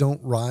simply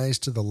don't rise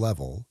to the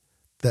level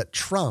that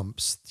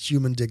trumps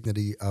human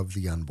dignity of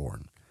the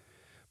unborn.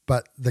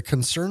 But the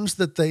concerns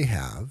that they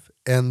have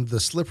and the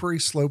slippery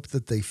slope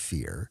that they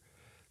fear,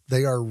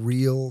 they are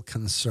real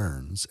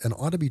concerns and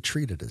ought to be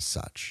treated as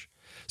such.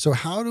 So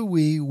how do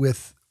we,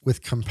 with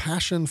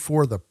compassion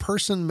for the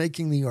person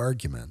making the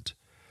argument,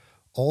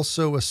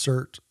 also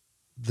assert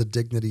the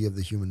dignity of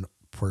the human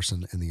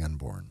person and the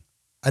unborn?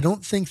 I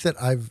don't think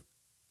that I've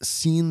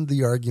seen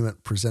the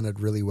argument presented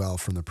really well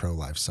from the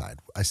pro-life side.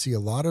 I see a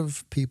lot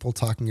of people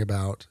talking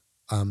about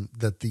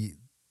that the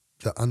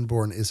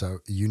unborn is a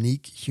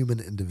unique human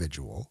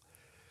individual,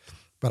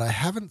 but I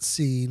haven't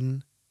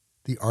seen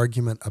the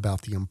argument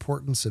about the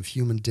importance of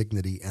human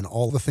dignity and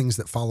all the things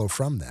that follow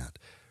from that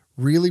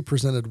really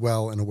presented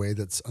well in a way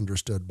that's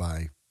understood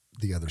by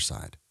the other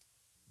side.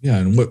 Yeah,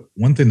 and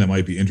one thing that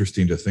might be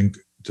interesting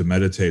to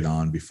meditate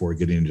on before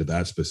getting into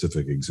that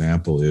specific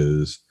example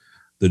is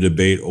the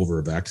debate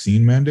over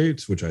vaccine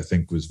mandates, which I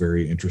think was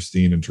very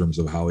interesting in terms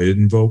of how it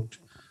invoked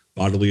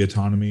bodily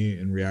autonomy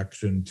in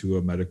reaction to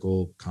a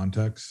medical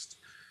context.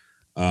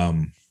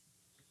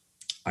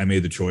 I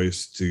made the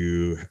choice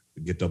to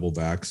get double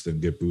vaxxed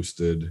and get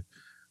boosted.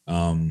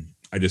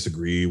 I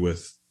disagree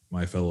with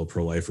my fellow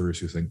pro-lifers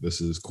who think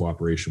this is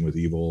cooperation with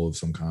evil of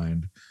some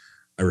kind.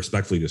 I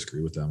respectfully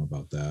disagree with them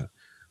about that.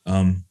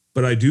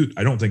 But I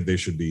don't think they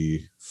should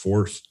be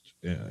forced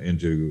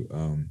into,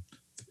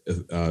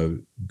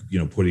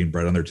 putting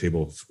bread on their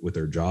table with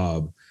their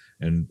job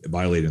and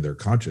violating their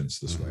conscience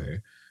this way.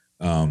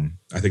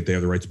 I think they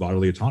have the right to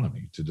bodily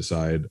autonomy to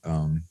decide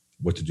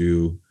what to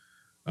do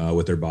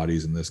with their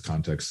bodies in this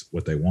context,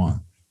 what they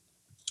want.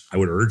 I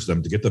would urge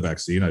them to get the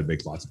vaccine. I'd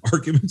make lots of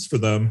arguments for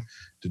them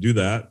to do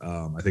that.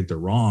 I think they're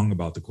wrong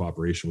about the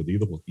cooperation with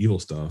evil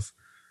stuff.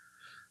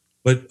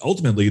 But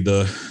ultimately,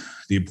 the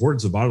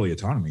importance of bodily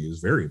autonomy is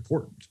very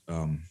important,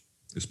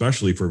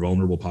 especially for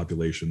vulnerable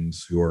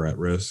populations who are at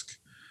risk,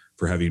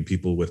 for having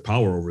people with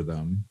power over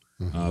them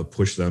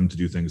push them to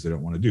do things they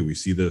don't want to do. We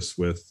see this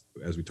with,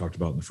 as we talked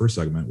about in the first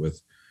segment, with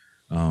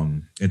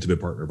intimate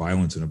partner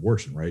violence and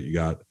abortion, right? You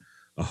got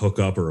a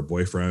hookup or a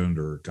boyfriend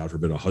or, God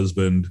forbid, a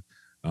husband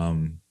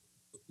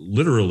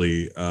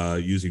literally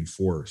using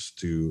force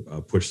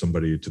to push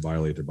somebody to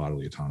violate their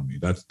bodily autonomy.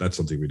 That's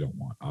something we don't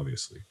want,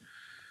 obviously.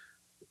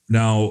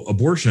 Now,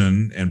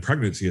 abortion and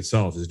pregnancy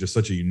itself is just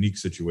such a unique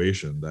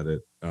situation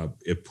that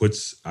it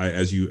puts,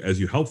 as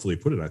you helpfully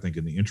put it, I think,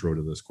 in the intro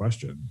to this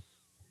question,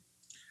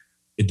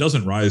 it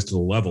doesn't rise to the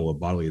level of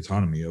bodily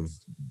autonomy of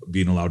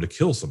being allowed to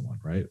kill someone,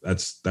 right?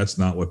 That's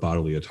not what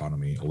bodily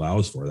autonomy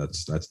allows for.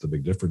 That's the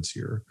big difference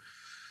here.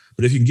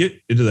 But if you can get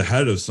into the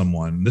head of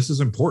someone, this is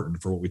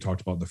important for what we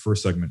talked about in the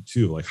first segment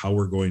too, like how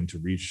we're going to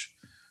reach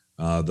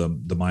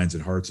the minds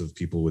and hearts of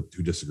people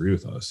who disagree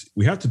with us.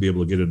 We have to be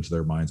able to get into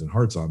their minds and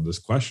hearts on this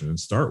question and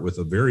start with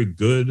a very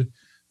good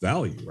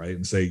value, right?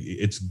 And say,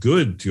 it's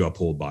good to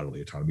uphold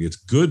bodily autonomy. It's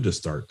good to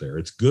start there.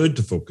 It's good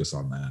to focus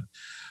on that.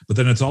 But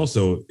then it's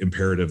also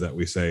imperative that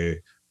we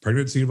say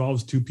pregnancy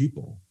involves two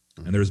people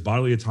and there's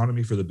bodily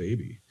autonomy for the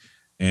baby.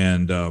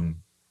 And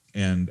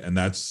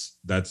that's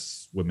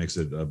what makes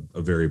it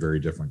a very, very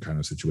different kind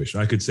of situation.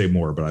 I could say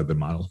more, but I've been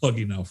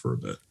monologuing now for a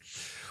bit.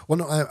 Well,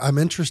 no, I'm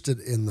interested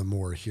in the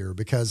more here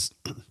because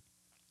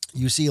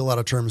you see a lot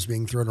of terms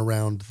being thrown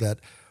around that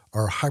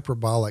are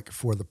hyperbolic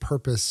for the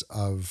purpose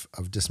of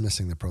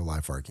dismissing the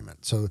pro-life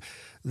argument. So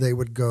they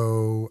would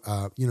go,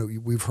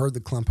 we've heard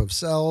the clump of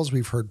cells,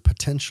 we've heard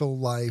potential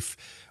life,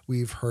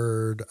 we've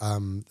heard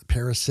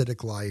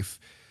parasitic life.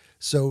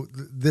 So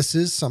this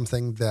is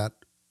something that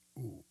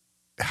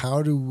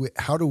how do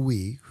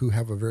we who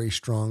have a very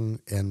strong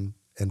and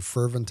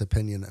fervent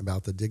opinion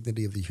about the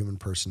dignity of the human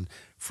person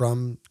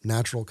from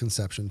natural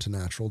conception to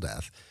natural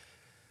death,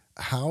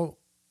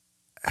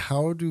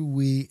 how do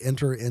we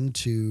enter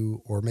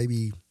into or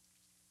maybe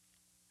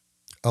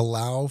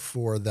allow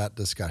for that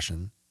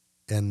discussion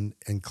and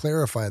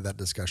clarify that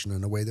discussion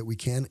in a way that we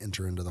can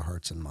enter into the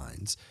hearts and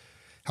minds?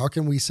 How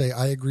can we say,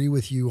 I agree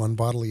with you on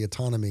bodily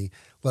autonomy,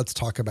 let's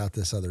talk about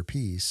this other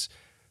piece?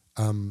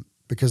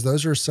 Because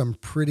those are some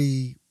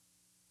pretty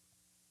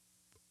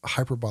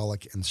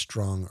hyperbolic and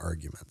strong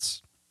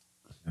arguments.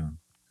 Yeah.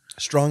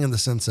 Strong in the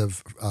sense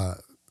of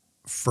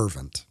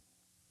fervent.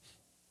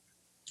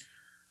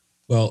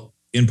 Well,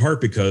 in part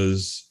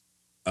because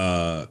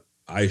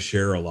I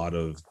share a lot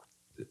of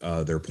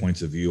their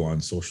points of view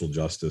on social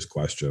justice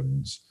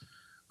questions,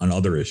 on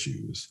other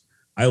issues.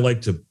 I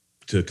like to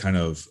kind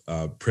of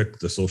prick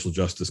the social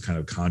justice kind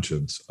of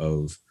conscience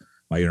of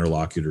my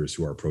interlocutors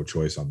who are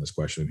pro-choice on this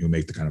question, who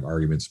make the kind of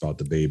arguments about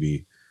the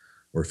baby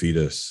or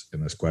fetus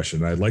in this question.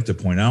 And I'd like to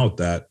point out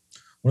that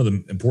one of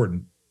the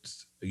important,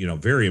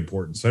 very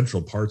important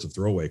central parts of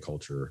throwaway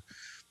culture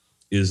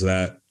is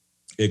that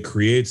it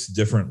creates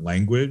different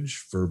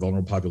language for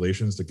vulnerable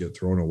populations that get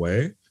thrown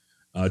away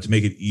to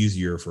make it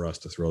easier for us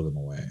to throw them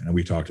away. And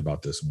we talked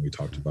about this when we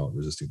talked about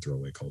resisting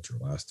throwaway culture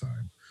last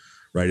time,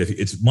 right? If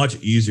it's much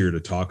easier to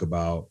talk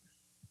about,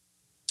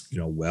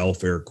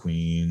 welfare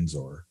queens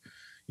or,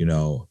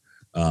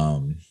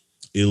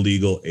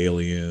 illegal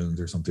aliens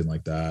or something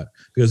like that,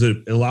 because it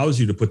allows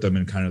you to put them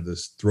in kind of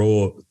this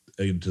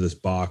into this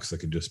box that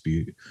can just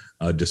be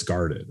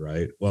discarded,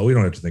 right? Well, we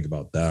don't have to think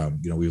about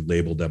them. We've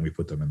labeled them, we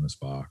put them in this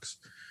box.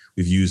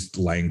 We've used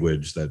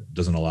language that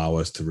doesn't allow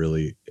us to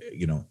really,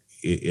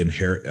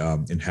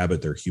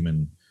 inhabit their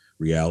human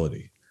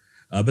reality.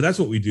 But that's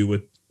what we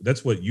do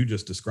that's what you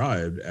just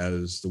described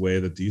as the way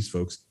that these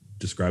folks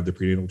describe the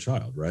prenatal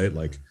child, right?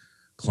 Like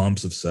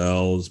clumps of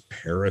cells,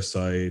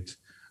 parasite.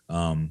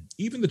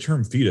 Even the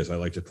term fetus, I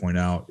like to point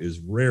out, is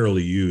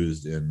rarely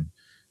used in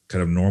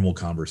kind of normal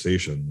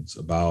conversations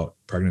about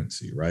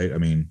pregnancy, right? I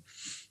mean,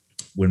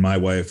 when my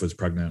wife was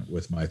pregnant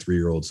with my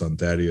 3-year-old son,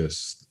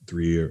 Thaddeus,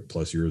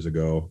 3+ years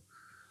ago,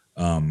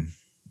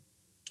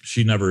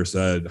 she never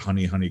said,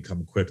 honey,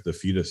 come quick, the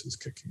fetus is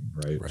kicking,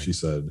 right? She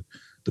said,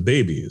 the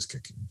baby is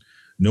kicking.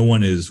 No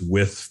one is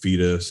with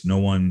fetus. No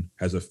one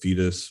has a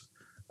fetus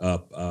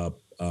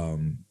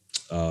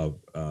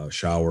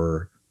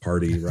shower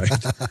party, right?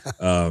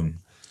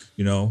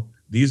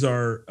 These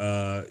are,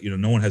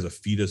 no one has a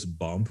fetus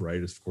bump,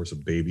 right? It's of course a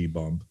baby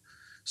bump.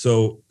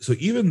 So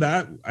even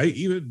that,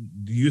 even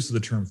the use of the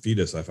term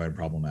fetus, I find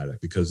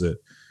problematic because it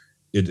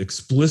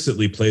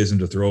explicitly plays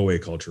into throwaway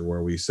culture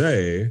where we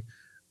say,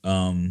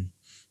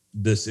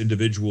 this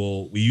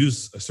individual, we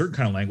use a certain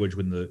kind of language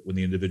when the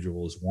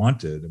individual is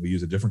wanted, and we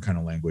use a different kind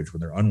of language when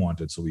they're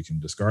unwanted so we can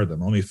discard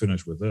them. Let me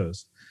finish with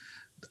this.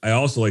 I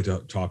also like to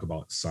talk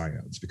about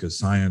science, because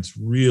science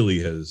really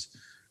has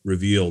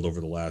revealed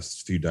over the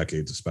last few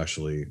decades,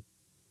 especially,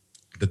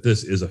 that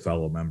this is a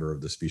fellow member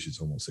of the species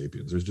Homo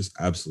sapiens. There's just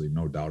absolutely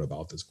no doubt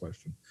about this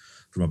question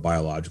from a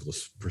biological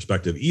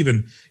perspective.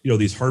 Even,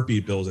 these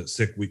heartbeat bills at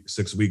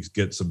 6 weeks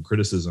get some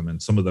criticism,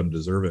 and some of them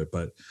deserve it.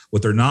 But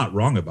what they're not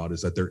wrong about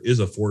is that there is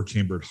a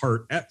 4-chambered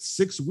heart at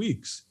 6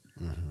 weeks.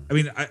 Mm-hmm. I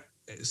mean,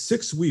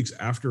 6 weeks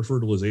after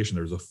fertilization,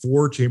 there's a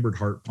 4-chambered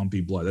heart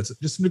pumping blood. That's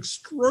just an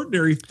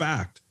extraordinary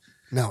fact.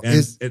 Now,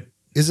 is it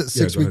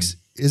 6 weeks?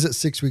 Is it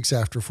 6 weeks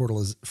after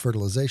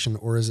fertilization,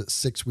 or is it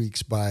 6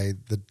 weeks by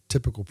the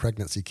typical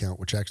pregnancy count,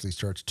 which actually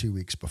starts 2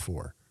 weeks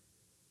before?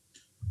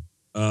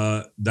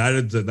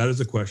 That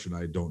is a question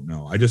I don't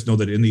know. I just know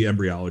that in the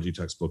embryology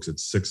textbooks,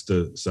 it's 6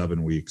 to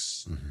 7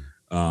 weeks.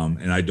 Mm-hmm.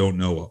 And I don't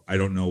know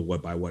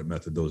by what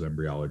method those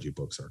embryology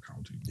books are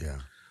counting. Yeah.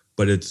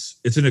 But it's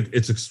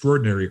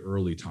extraordinary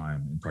early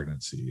time in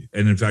pregnancy.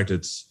 And in fact,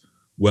 it's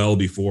well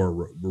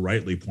before,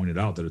 rightly pointed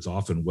out, that it's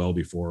often well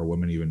before a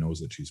woman even knows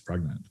that she's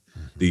pregnant.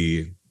 Mm-hmm.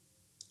 The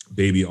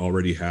baby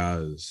already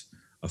has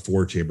a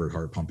 4-chambered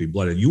heart pumping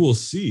blood. And you will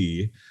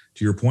see,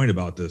 to your point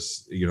about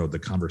this, the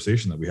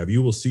conversation that we have,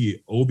 you will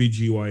see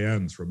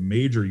OBGYNs from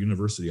major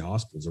university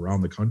hospitals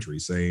around the country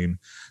saying,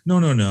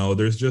 no,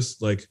 there's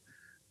just like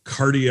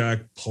cardiac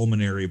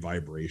pulmonary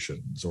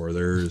vibrations, or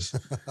there's,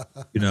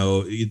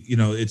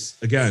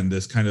 it's, again,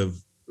 this kind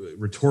of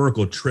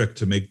rhetorical trick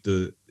to make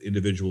the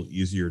individual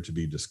easier to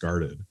be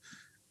discarded.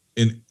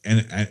 And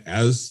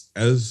as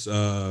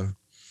a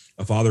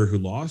father who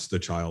lost a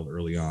child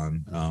early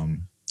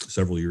on,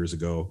 several years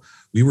ago,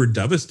 we were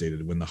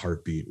devastated when the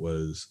heartbeat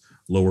was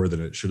lower than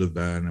it should have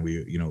been, and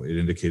it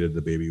indicated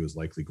the baby was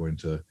likely going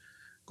to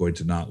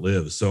not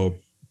live. So,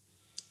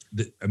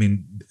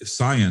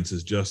 science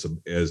is just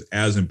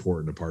as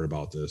important a part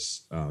about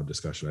this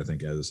discussion, I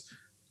think, as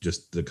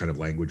just the kind of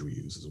language we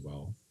use as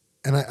well.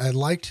 And I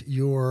liked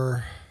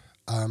your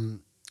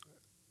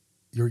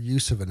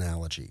use of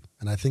analogy,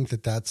 and I think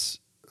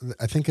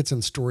I think it's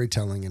in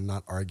storytelling and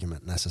not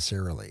argument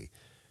necessarily.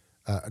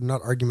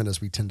 Not argument as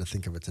we tend to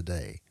think of it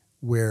today,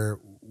 where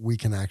we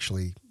can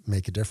actually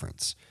make a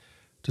difference.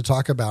 To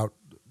talk about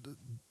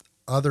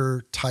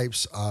other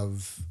types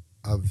of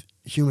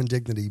human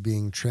dignity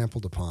being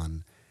trampled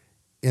upon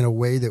in a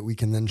way that we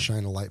can then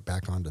shine a light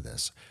back onto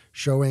this,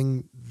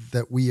 showing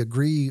that we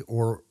agree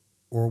or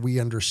we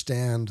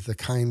understand the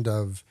kind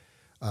of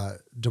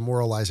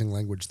demoralizing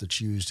language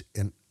that's used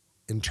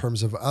in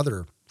terms of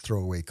other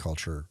throwaway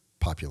culture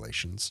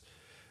populations,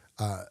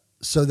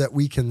 so that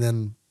we can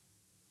then,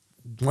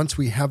 once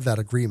we have that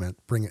agreement,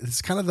 bring it.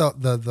 It's kind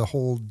of the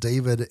whole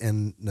David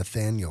and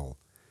Nathaniel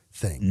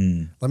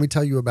thing. Let me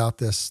tell you about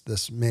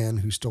this man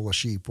who stole a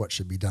sheep. What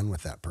should be done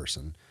with that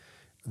person?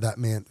 That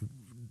man,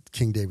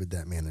 King David,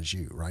 that man is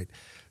you, right?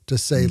 To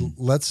say,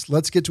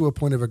 let's get to a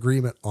point of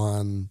agreement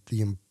on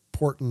the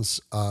importance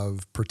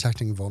of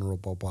protecting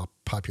vulnerable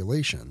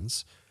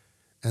populations.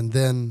 And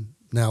then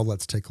now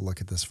let's take a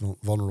look at this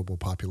vulnerable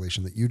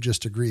population that you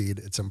just agreed.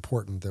 It's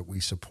important that we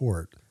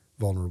support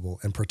vulnerable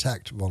and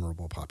protect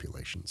vulnerable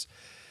populations.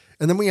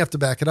 And then we have to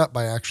back it up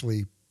by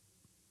actually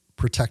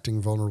protecting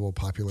vulnerable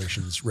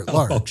populations writ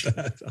large.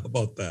 How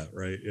about that,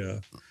 right? Yeah.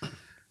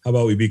 How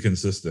about we be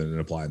consistent in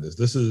applying this?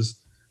 This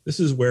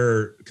is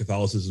where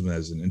Catholicism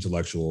as an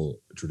intellectual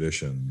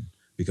tradition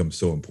becomes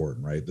so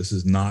important, right? This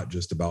is not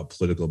just about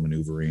political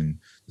maneuvering.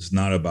 It's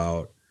not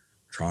about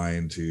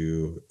trying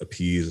to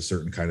appease a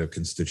certain kind of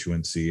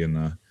constituency in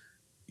the,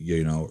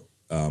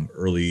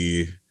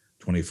 early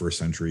 21st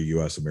century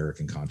U.S.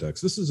 American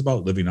context. This is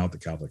about living out the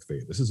Catholic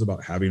faith. This is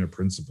about having a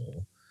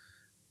principle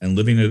and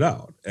living it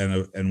out.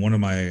 And one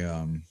of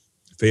my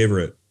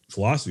favorite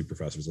philosophy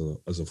professors,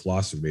 as a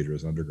philosophy major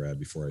as an undergrad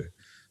before I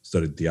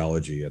studied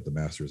theology at the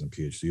master's and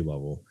PhD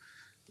level,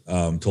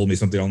 told me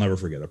something I'll never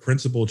forget. A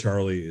principle,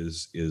 Charlie,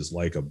 is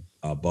like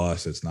a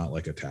bus. It's not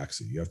like a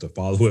taxi. You have to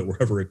follow it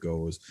wherever it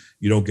goes.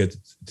 You don't get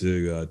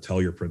to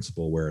tell your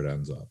principle where it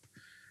ends up.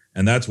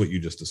 And that's what you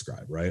just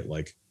described, right?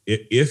 Like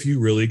if you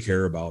really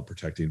care about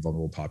protecting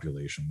vulnerable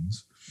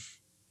populations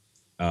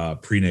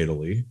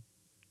prenatally,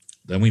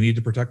 then we need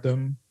to protect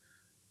them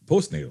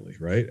postnatally,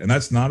 right? And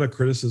that's not a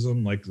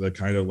criticism like the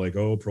kind of like,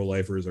 oh,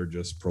 pro-lifers are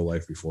just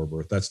pro-life before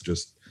birth.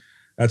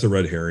 That's a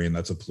red herring.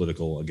 That's a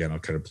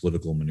kind of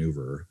political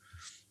maneuver.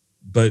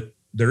 But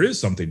there is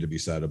something to be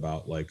said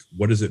about like,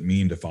 what does it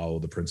mean to follow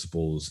the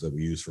principles that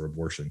we use for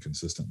abortion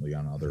consistently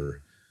on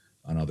other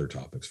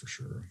topics, for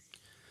sure.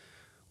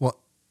 Well,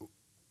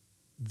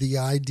 the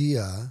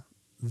idea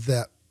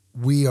that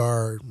we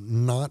are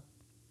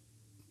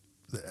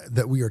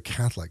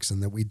Catholics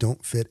and that we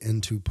don't fit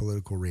into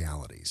political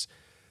realities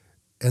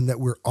and that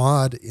we're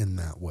odd in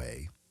that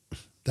way,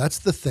 that's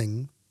the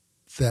thing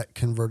that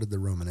converted the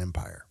Roman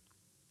Empire,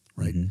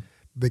 right? Mm-hmm.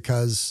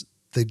 Because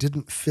they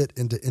didn't fit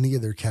into any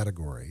of their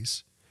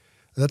categories.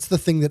 That's the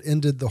thing that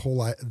ended the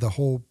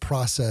whole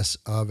process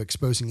of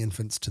exposing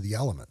infants to the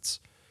elements,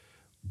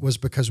 was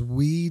because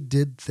we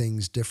did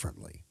things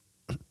differently.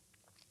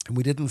 And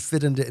we didn't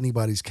fit into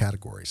anybody's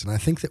categories. And I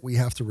think that we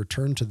have to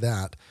return to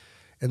that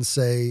and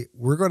say,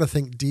 we're going to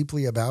think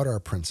deeply about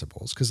our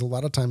principles, because a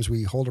lot of times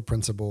we hold a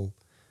principle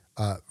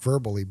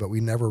verbally, but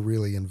we never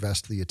really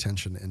invest the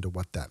attention into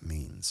what that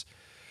means.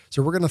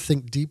 So we're going to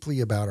think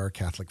deeply about our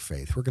Catholic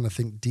faith. We're going to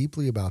think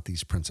deeply about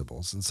these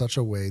principles in such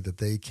a way that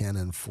they can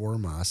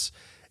inform us.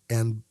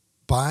 And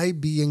by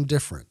being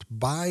different,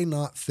 by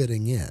not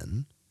fitting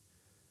in,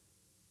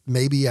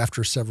 maybe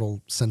after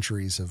several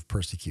centuries of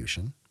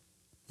persecution,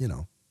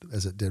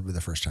 as it did with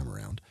the first time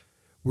around,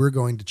 we're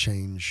going to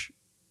change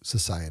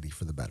society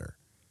for the better.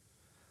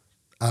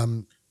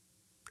 And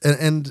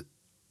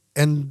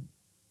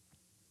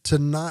to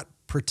not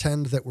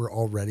pretend that we're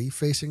already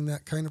facing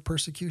that kind of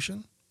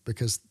persecution,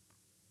 because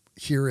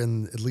here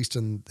at least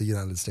in the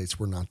United States,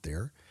 we're not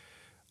there.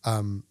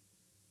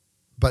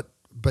 But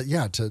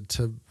yeah,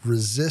 to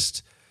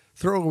resist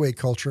throwaway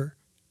culture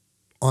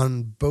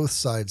on both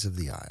sides of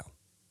the aisle.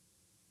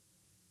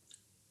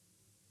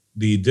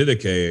 The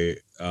Didache,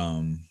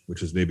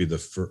 which is maybe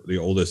the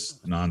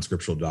oldest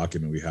non-scriptural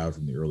document we have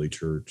from the early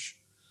church,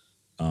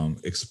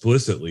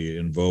 explicitly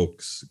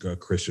invokes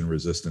Christian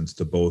resistance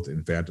to both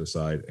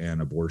infanticide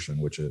and abortion,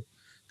 which it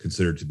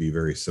considered to be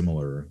very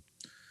similar.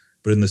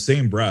 But in the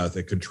same breath,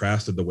 it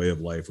contrasted the way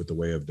of life with the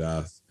way of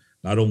death,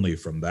 not only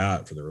from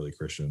that for the early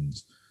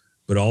Christians,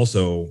 but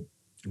also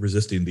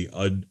resisting the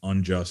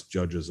unjust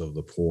judges of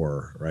the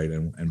poor, right?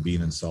 And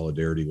being in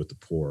solidarity with the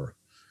poor.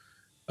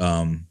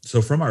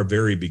 So from our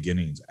very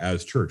beginnings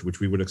as church, which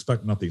we would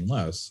expect nothing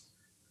less,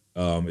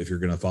 if you're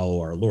going to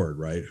follow our Lord,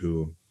 right?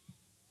 Who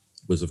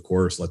was, of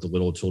course, let the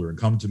little children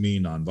come to me,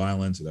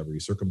 nonviolence in every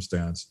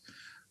circumstance,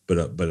 but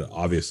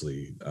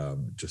obviously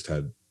just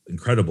had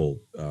incredible,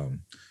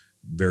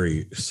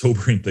 very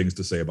sobering things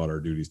to say about our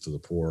duties to the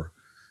poor.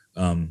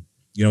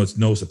 It's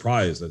no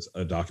surprise that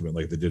a document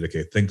like the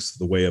Didache thinks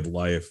the way of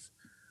life,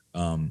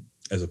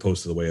 as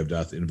opposed to the way of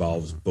death,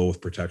 involves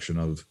both protection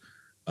of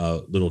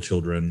little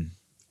children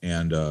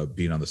and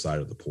being on the side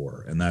of the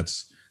poor. And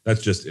that's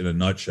just in a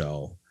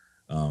nutshell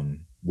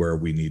where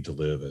we need to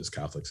live as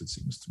Catholics, it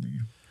seems to me.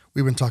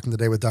 We've been talking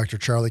today with Dr.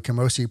 Charlie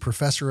Camosy,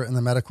 professor in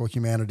the Medical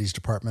Humanities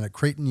Department at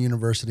Creighton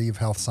University of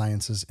Health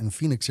Sciences in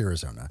Phoenix,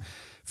 Arizona,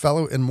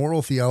 fellow in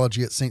moral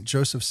theology at St.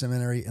 Joseph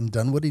Seminary in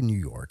Dunwoody, New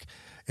York,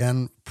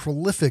 and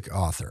prolific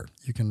author.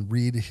 You can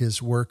read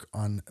his work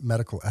on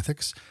medical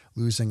ethics,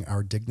 Losing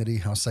Our Dignity,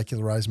 How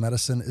Secularized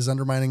Medicine is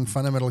Undermining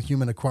Fundamental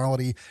Human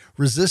Equality,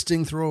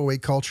 Resisting Throwaway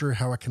Culture,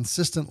 How a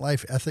Consistent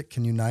Life Ethic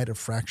Can Unite a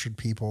Fractured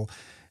People,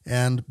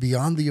 and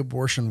Beyond the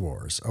Abortion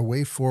Wars, A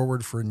Way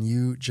Forward for a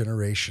New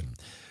Generation.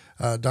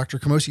 Dr.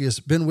 Camosy has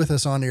been with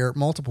us on air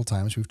multiple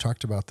times. We've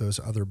talked about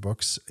those other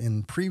books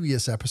in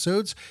previous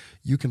episodes.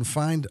 You can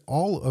find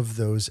all of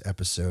those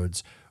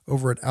episodes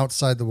over at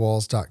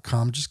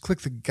OutsideTheWalls.com. Just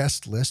click the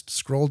guest list,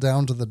 scroll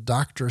down to the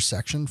doctor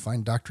section,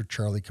 find Dr.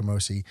 Charlie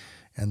Camosy,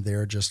 and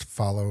there just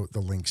follow the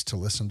links to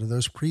listen to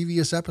those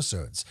previous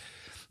episodes.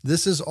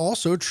 This is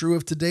also true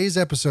of today's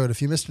episode.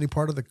 If you missed any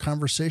part of the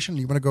conversation,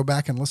 you want to go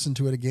back and listen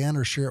to it again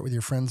or share it with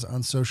your friends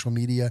on social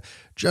media,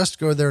 just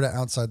go there to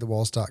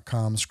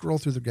OutsideTheWalls.com, scroll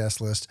through the guest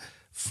list,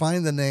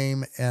 find the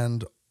name,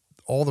 and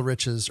all the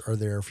riches are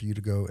there for you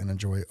to go and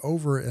enjoy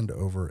over and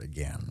over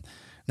again.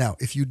 Now,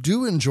 if you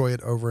do enjoy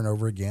it over and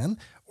over again,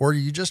 or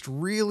you just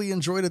really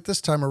enjoyed it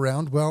this time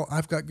around, well,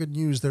 I've got good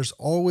news. There's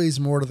always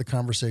more to the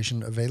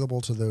conversation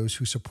available to those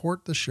who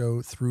support the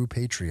show through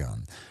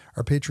Patreon.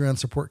 Our Patreon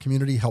support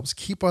community helps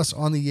keep us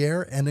on the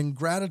air, and in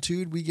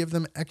gratitude, we give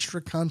them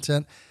extra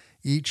content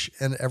each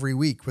and every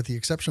week, with the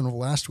exception of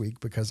last week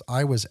because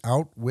I was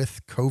out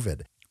with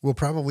COVID. We'll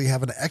probably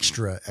have an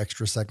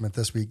extra segment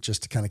this week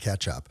just to kind of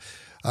catch up.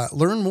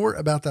 Learn more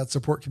about that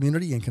support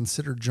community and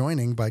consider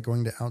joining by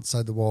going to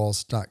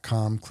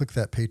OutsideTheWalls.com. Click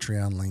that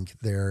Patreon link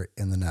there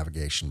in the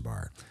navigation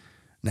bar.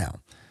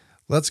 Now,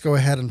 Let's go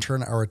ahead and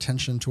turn our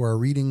attention to our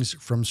readings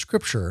from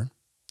Scripture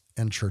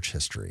and church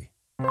history.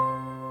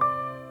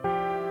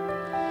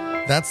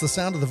 That's the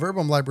sound of the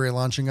Verbum Library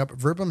launching up.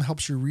 Verbum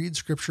helps you read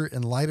Scripture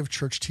in light of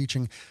church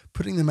teaching,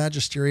 putting the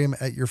magisterium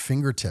at your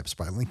fingertips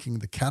by linking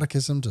the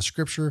catechism to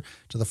Scripture,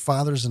 to the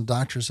fathers and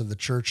doctors of the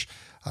church,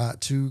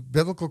 to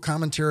biblical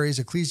commentaries,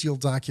 ecclesial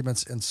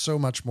documents, and so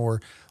much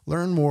more.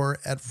 Learn more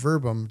at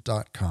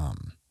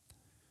verbum.com.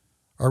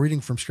 Our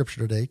reading from Scripture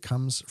today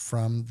comes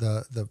from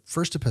the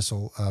first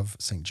epistle of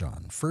St.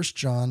 John, 1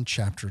 John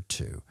chapter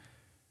 2.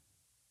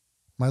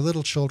 My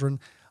little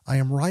children, I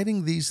am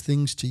writing these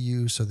things to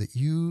you so that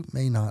you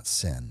may not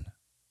sin.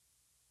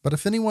 But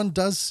if anyone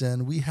does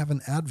sin, we have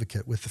an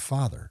advocate with the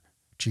Father,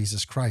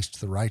 Jesus Christ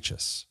the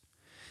righteous.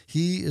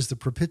 He is the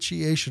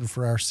propitiation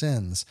for our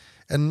sins,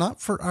 and not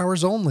for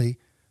ours only,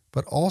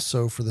 but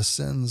also for the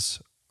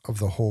sins of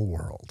the whole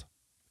world.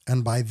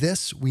 And by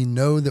this we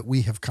know that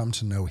we have come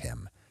to know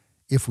him,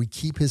 if we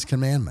keep his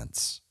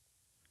commandments.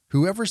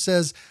 Whoever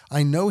says,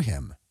 I know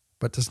him,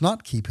 but does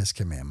not keep his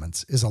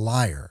commandments, is a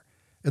liar,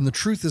 and the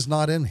truth is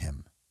not in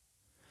him.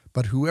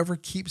 But whoever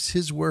keeps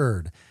his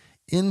word,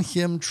 in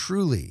him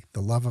truly the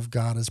love of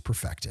God is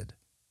perfected.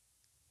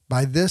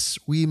 By this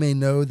we may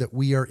know that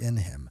we are in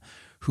him.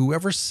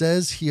 Whoever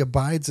says he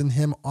abides in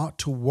him ought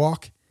to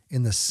walk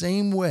in the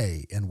same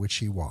way in which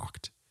he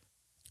walked.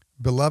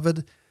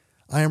 Beloved,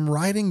 I am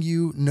writing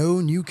you no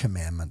new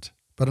commandment,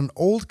 but an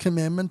old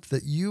commandment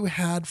that you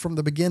had from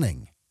the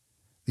beginning.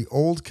 The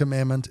old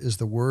commandment is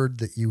the word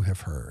that you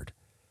have heard.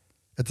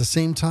 At the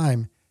same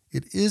time,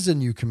 it is a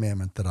new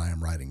commandment that I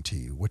am writing to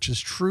you, which is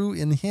true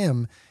in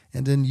him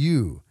and in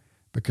you,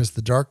 because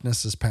the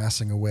darkness is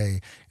passing away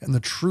and the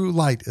true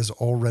light is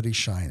already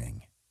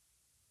shining.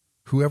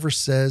 Whoever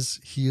says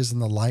he is in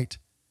the light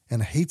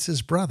and hates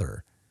his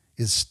brother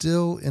is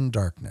still in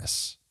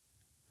darkness.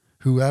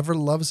 Whoever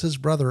loves his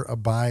brother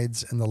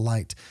abides in the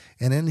light,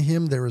 and in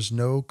him there is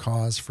no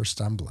cause for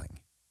stumbling.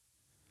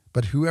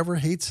 But whoever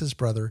hates his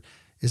brother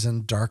is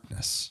in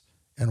darkness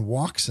and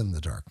walks in the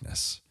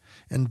darkness,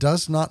 and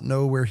does not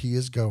know where he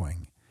is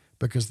going,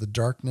 because the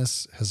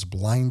darkness has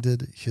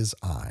blinded his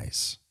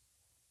eyes.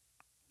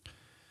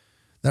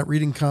 That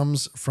reading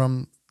comes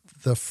from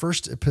the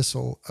first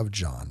epistle of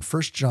John,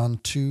 1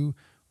 John 2,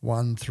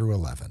 1 through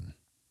 11.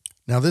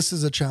 Now, this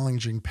is a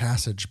challenging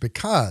passage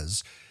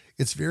because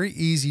it's very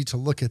easy to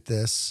look at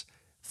this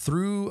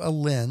through a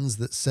lens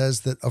that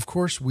says that, of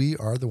course, we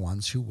are the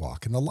ones who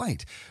walk in the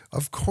light.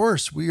 Of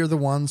course, we are the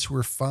ones who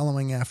are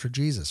following after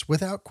Jesus.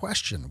 Without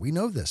question, we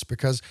know this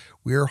because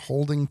we are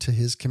holding to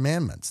his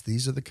commandments.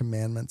 These are the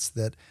commandments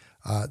that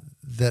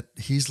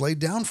he's laid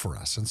down for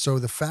us. And so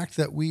the fact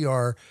that we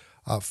are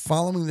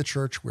following the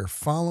church, we're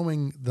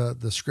following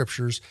the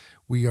scriptures,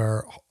 we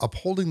are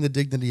upholding the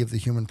dignity of the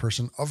human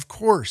person, of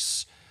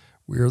course,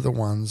 we are the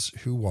ones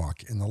who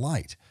walk in the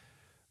light.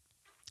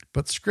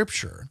 But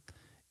Scripture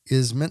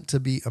is meant to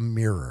be a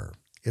mirror.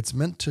 It's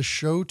meant to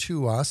show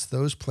to us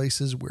those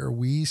places where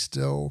we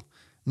still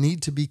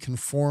need to be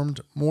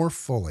conformed more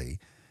fully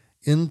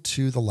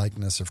into the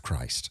likeness of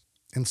Christ.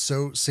 And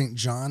so St.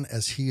 John,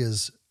 as he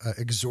is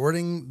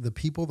exhorting the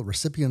people, the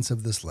recipients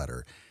of this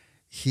letter,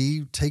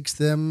 he takes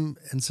them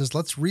and says,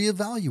 let's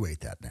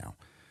reevaluate that now.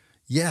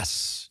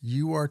 Yes,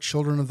 you are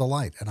children of the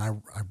light, and I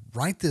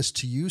write this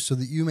to you so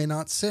that you may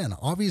not sin.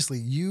 Obviously,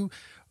 you,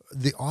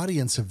 the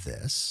audience of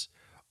this,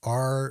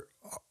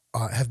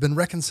 have been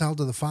reconciled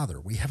to the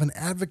Father. We have an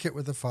advocate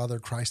with the Father,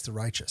 Christ the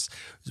righteous.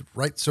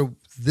 Right? So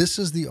this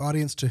is the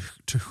audience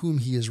to whom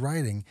he is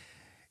writing.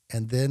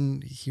 And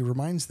then he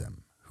reminds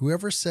them,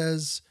 whoever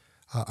says,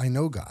 I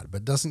know God,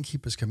 but doesn't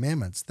keep his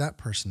commandments, that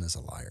person is a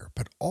liar.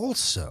 But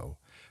also,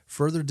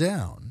 further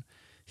down,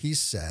 he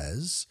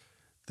says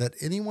that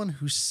anyone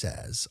who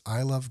says,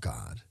 I love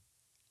God,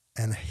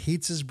 and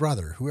hates his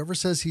brother, whoever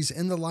says he's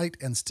in the light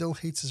and still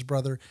hates his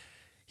brother,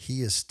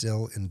 he is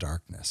still in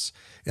darkness.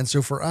 And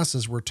so for us,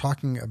 as we're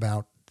talking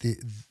about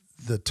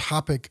the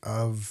topic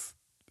of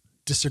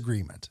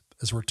disagreement,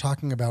 as we're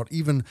talking about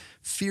even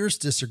fierce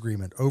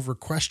disagreement over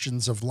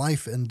questions of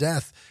life and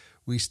death,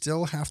 we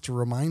still have to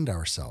remind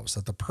ourselves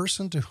that the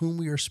person to whom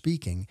we are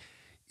speaking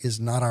is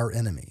not our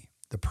enemy.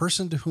 The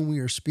person to whom we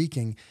are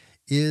speaking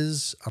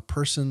is a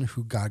person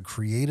who God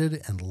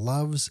created and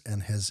loves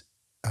and has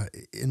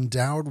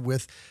endowed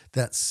with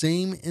that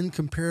same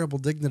incomparable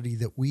dignity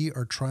that we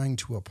are trying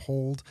to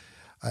uphold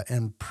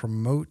and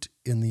promote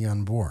in the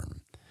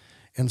unborn.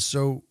 And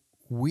so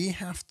we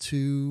have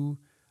to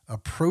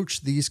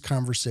approach these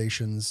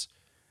conversations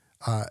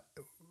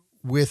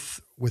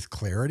with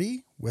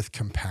clarity, with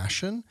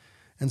compassion,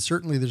 and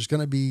certainly there's going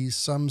to be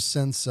some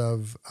sense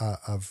of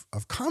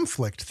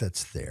conflict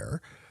that's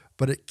there,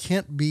 but it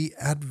can't be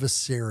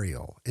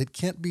adversarial. It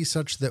can't be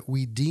such that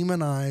we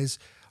demonize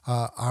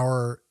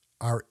our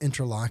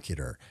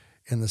interlocutor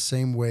in the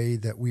same way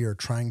that we are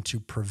trying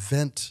to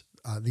prevent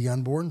the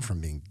unborn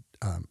from being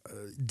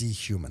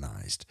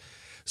dehumanized.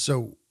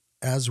 So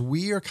as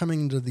we are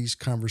coming into these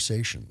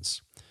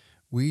conversations,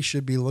 we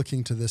should be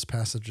looking to this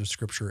passage of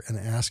Scripture and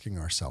asking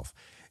ourselves,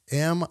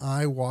 Am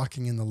I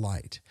walking in the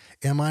light?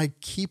 Am I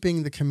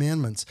keeping the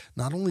commandments,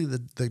 not only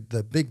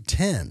the big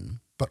 10,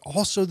 but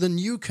also the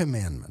new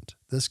commandment?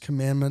 This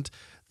commandment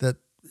that,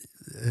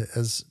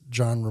 as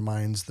John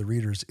reminds the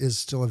readers, is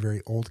still a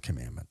very old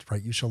commandment,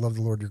 right? You shall love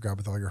the Lord your God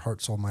with all your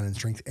heart, soul, mind, and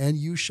strength, and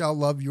you shall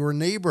love your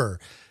neighbor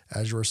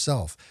as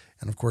yourself.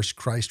 And of course,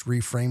 Christ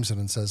reframes it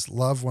and says,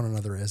 love one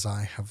another as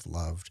I have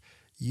loved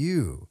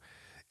you.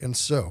 And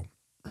so,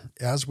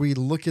 as we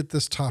look at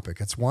this topic,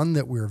 it's one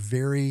that we're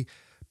very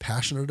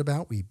passionate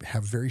about. We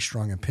have very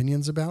strong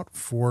opinions about.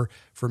 For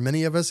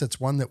many of us, it's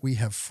one that we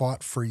have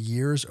fought for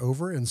years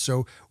over. And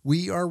so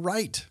we are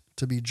right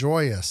to be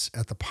joyous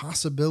at the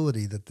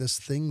possibility that this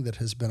thing that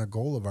has been a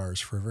goal of ours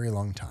for a very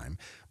long time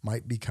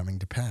might be coming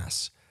to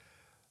pass.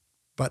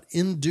 But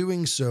in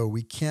doing so,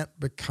 we can't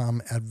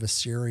become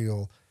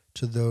adversarial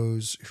to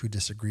those who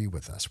disagree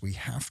with us. We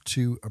have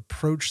to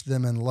approach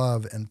them in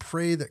love and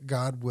pray that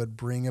God would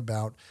bring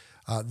about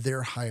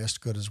their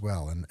highest good as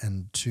well,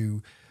 and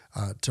to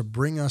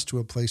bring us to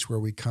a place where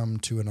we come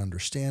to an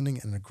understanding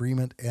and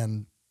agreement,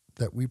 and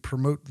that we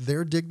promote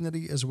their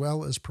dignity as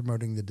well as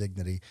promoting the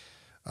dignity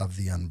of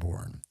the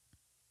unborn.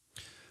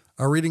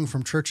 Our reading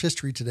from church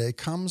history today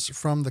comes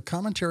from the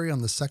commentary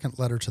on the second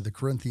letter to the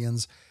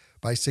Corinthians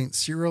by St.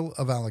 Cyril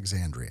of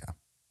Alexandria.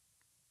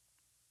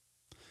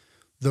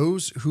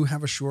 Those who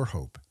have a sure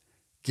hope,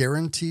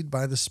 guaranteed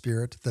by the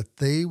Spirit that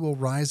they will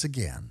rise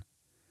again,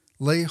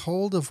 lay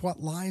hold of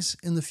what lies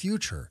in the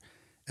future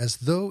as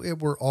though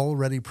it were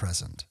already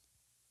present.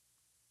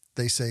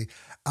 They say,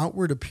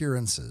 outward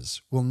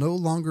appearances will no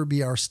longer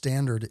be our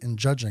standard in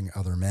judging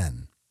other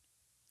men.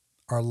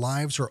 Our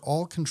lives are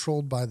all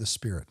controlled by the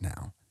Spirit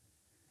now,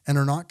 and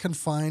are not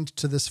confined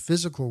to this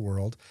physical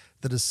world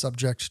that is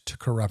subject to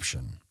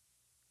corruption.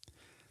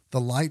 The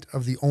light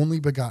of the only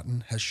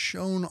begotten has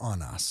shone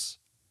on us,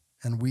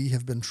 and we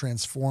have been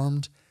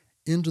transformed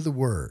into the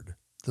Word,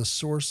 the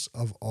source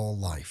of all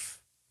life.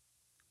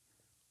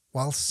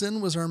 While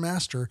sin was our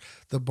master,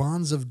 the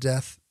bonds of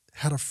death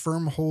had a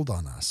firm hold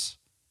on us.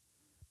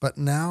 But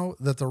now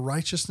that the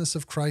righteousness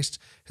of Christ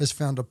has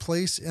found a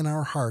place in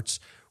our hearts,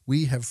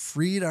 we have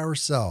freed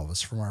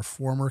ourselves from our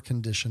former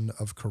condition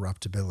of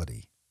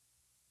corruptibility.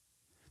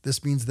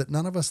 This means that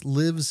none of us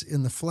lives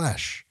in the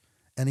flesh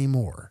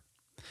anymore,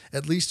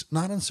 at least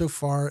not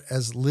insofar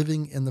as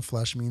living in the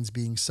flesh means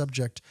being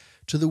subject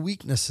to the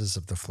weaknesses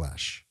of the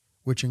flesh,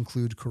 which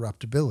include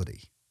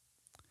corruptibility.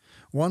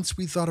 Once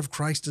we thought of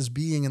Christ as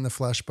being in the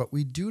flesh, but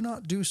we do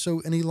not do so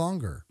any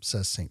longer,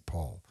 says St.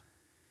 Paul.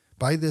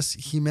 By this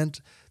he meant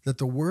that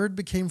the Word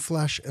became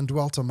flesh and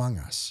dwelt among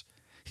us.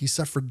 He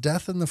suffered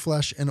death in the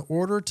flesh in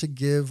order to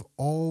give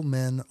all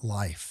men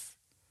life.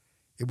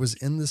 It was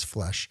in this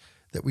flesh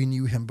that we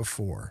knew him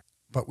before,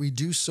 but we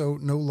do so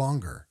no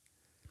longer.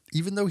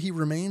 Even though he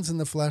remains in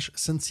the flesh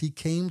since he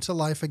came to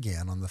life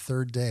again on the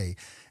third day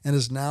and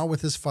is now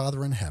with his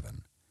Father in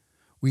heaven,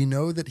 we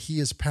know that he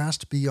is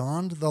passed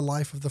beyond the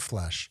life of the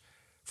flesh,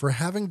 for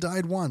having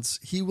died once,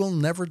 he will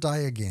never die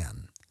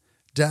again.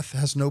 Death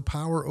has no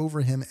power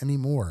over him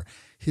anymore.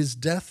 His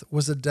death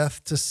was a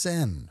death to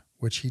sin,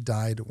 which he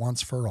died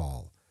once for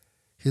all.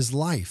 His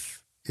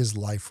life is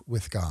life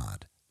with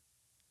God.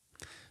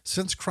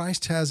 Since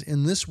Christ has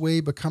in this way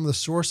become the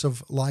source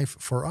of life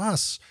for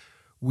us,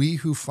 we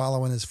who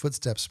follow in his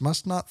footsteps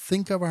must not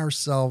think of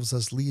ourselves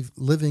as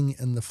living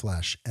in the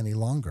flesh any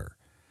longer,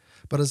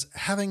 but as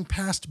having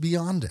passed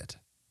beyond it.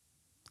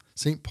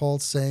 St.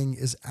 Paul's saying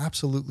is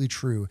absolutely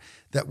true,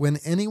 that when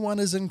anyone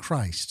is in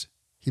Christ,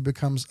 he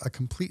becomes a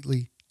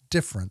completely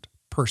different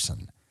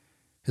person.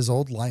 His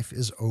old life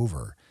is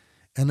over,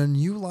 and a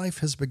new life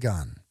has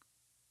begun.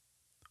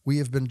 We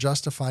have been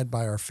justified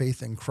by our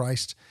faith in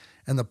Christ,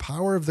 and the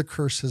power of the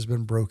curse has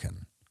been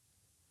broken.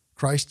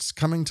 Christ's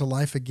coming to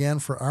life again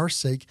for our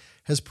sake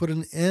has put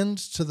an end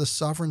to the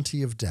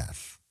sovereignty of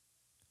death.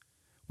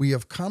 We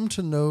have come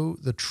to know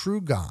the true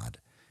God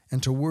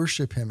and to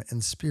worship him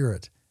in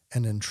spirit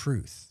and in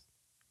truth,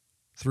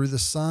 through the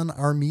Son,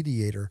 our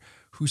mediator,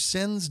 who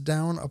sends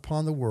down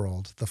upon the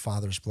world the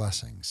Father's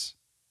blessings.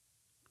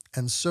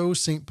 And so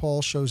St.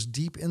 Paul shows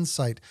deep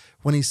insight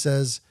when he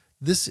says,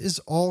 this is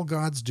all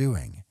God's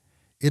doing.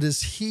 It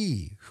is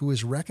he who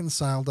has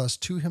reconciled us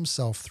to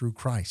himself through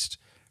Christ,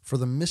 for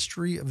the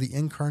mystery of the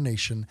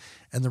incarnation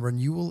and the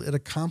renewal it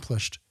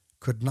accomplished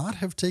could not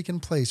have taken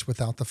place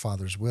without the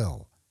Father's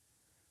will.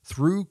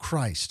 Through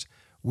Christ,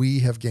 we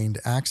have gained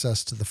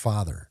access to the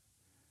Father.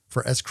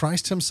 For as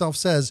Christ himself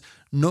says,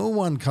 no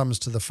one comes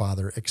to the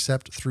Father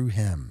except through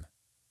him.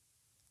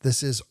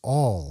 This is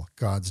all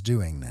God's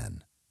doing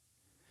then.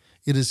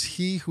 It is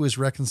he who has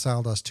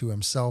reconciled us to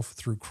himself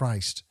through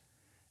Christ,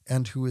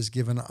 and who has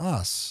given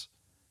us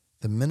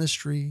the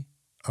ministry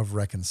of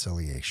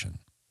reconciliation.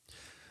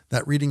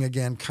 That reading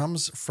again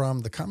comes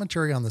from the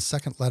commentary on the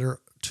second letter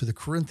to the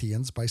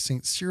Corinthians by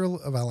St.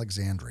 Cyril of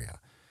Alexandria.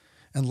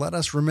 And let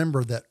us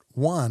remember that,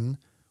 one,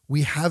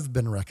 we have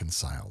been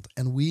reconciled,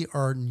 and we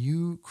are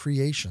new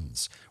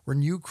creations. We're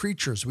new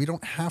creatures. We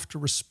don't have to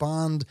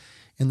respond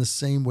in the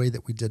same way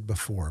that we did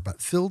before,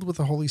 but filled with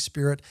the Holy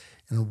Spirit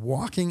and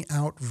walking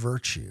out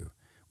virtue,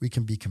 We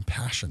can be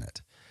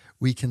compassionate.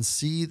 We can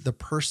see the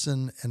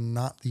person and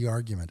not the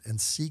argument and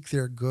seek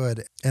their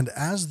good. And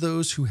as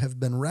those who have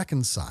been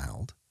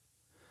reconciled,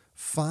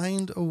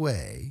 find a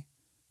way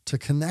to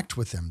connect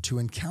with them, to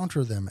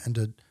encounter them, and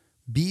to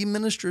be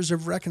ministers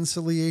of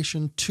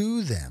reconciliation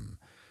to them,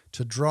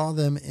 to draw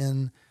them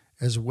in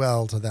as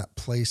well to that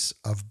place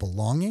of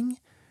belonging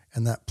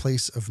and that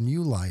place of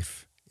new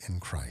life in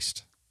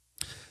Christ.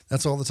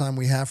 That's all the time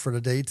we have for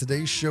today.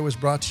 Today's show is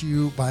brought to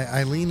you by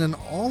Eileen and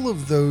all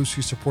of those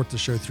who support the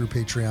show through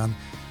Patreon.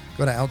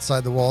 Go to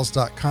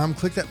OutsideTheWalls.com,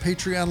 click that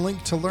Patreon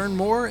link to learn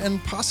more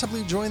and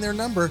possibly join their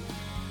number.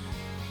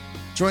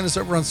 Join us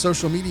over on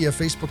social media,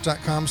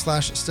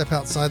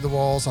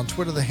 Facebook.com/StepOutsideTheWalls. On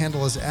Twitter, the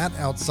handle is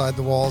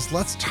 @OutsideTheWalls.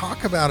 Let's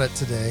talk about it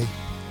today.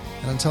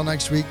 And until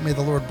next week, may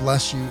the Lord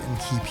bless you and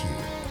keep you.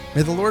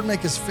 May the Lord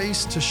make his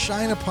face to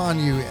shine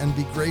upon you and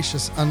be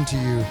gracious unto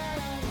you.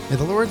 May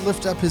the Lord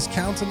lift up his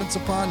countenance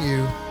upon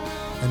you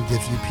and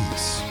give you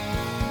peace.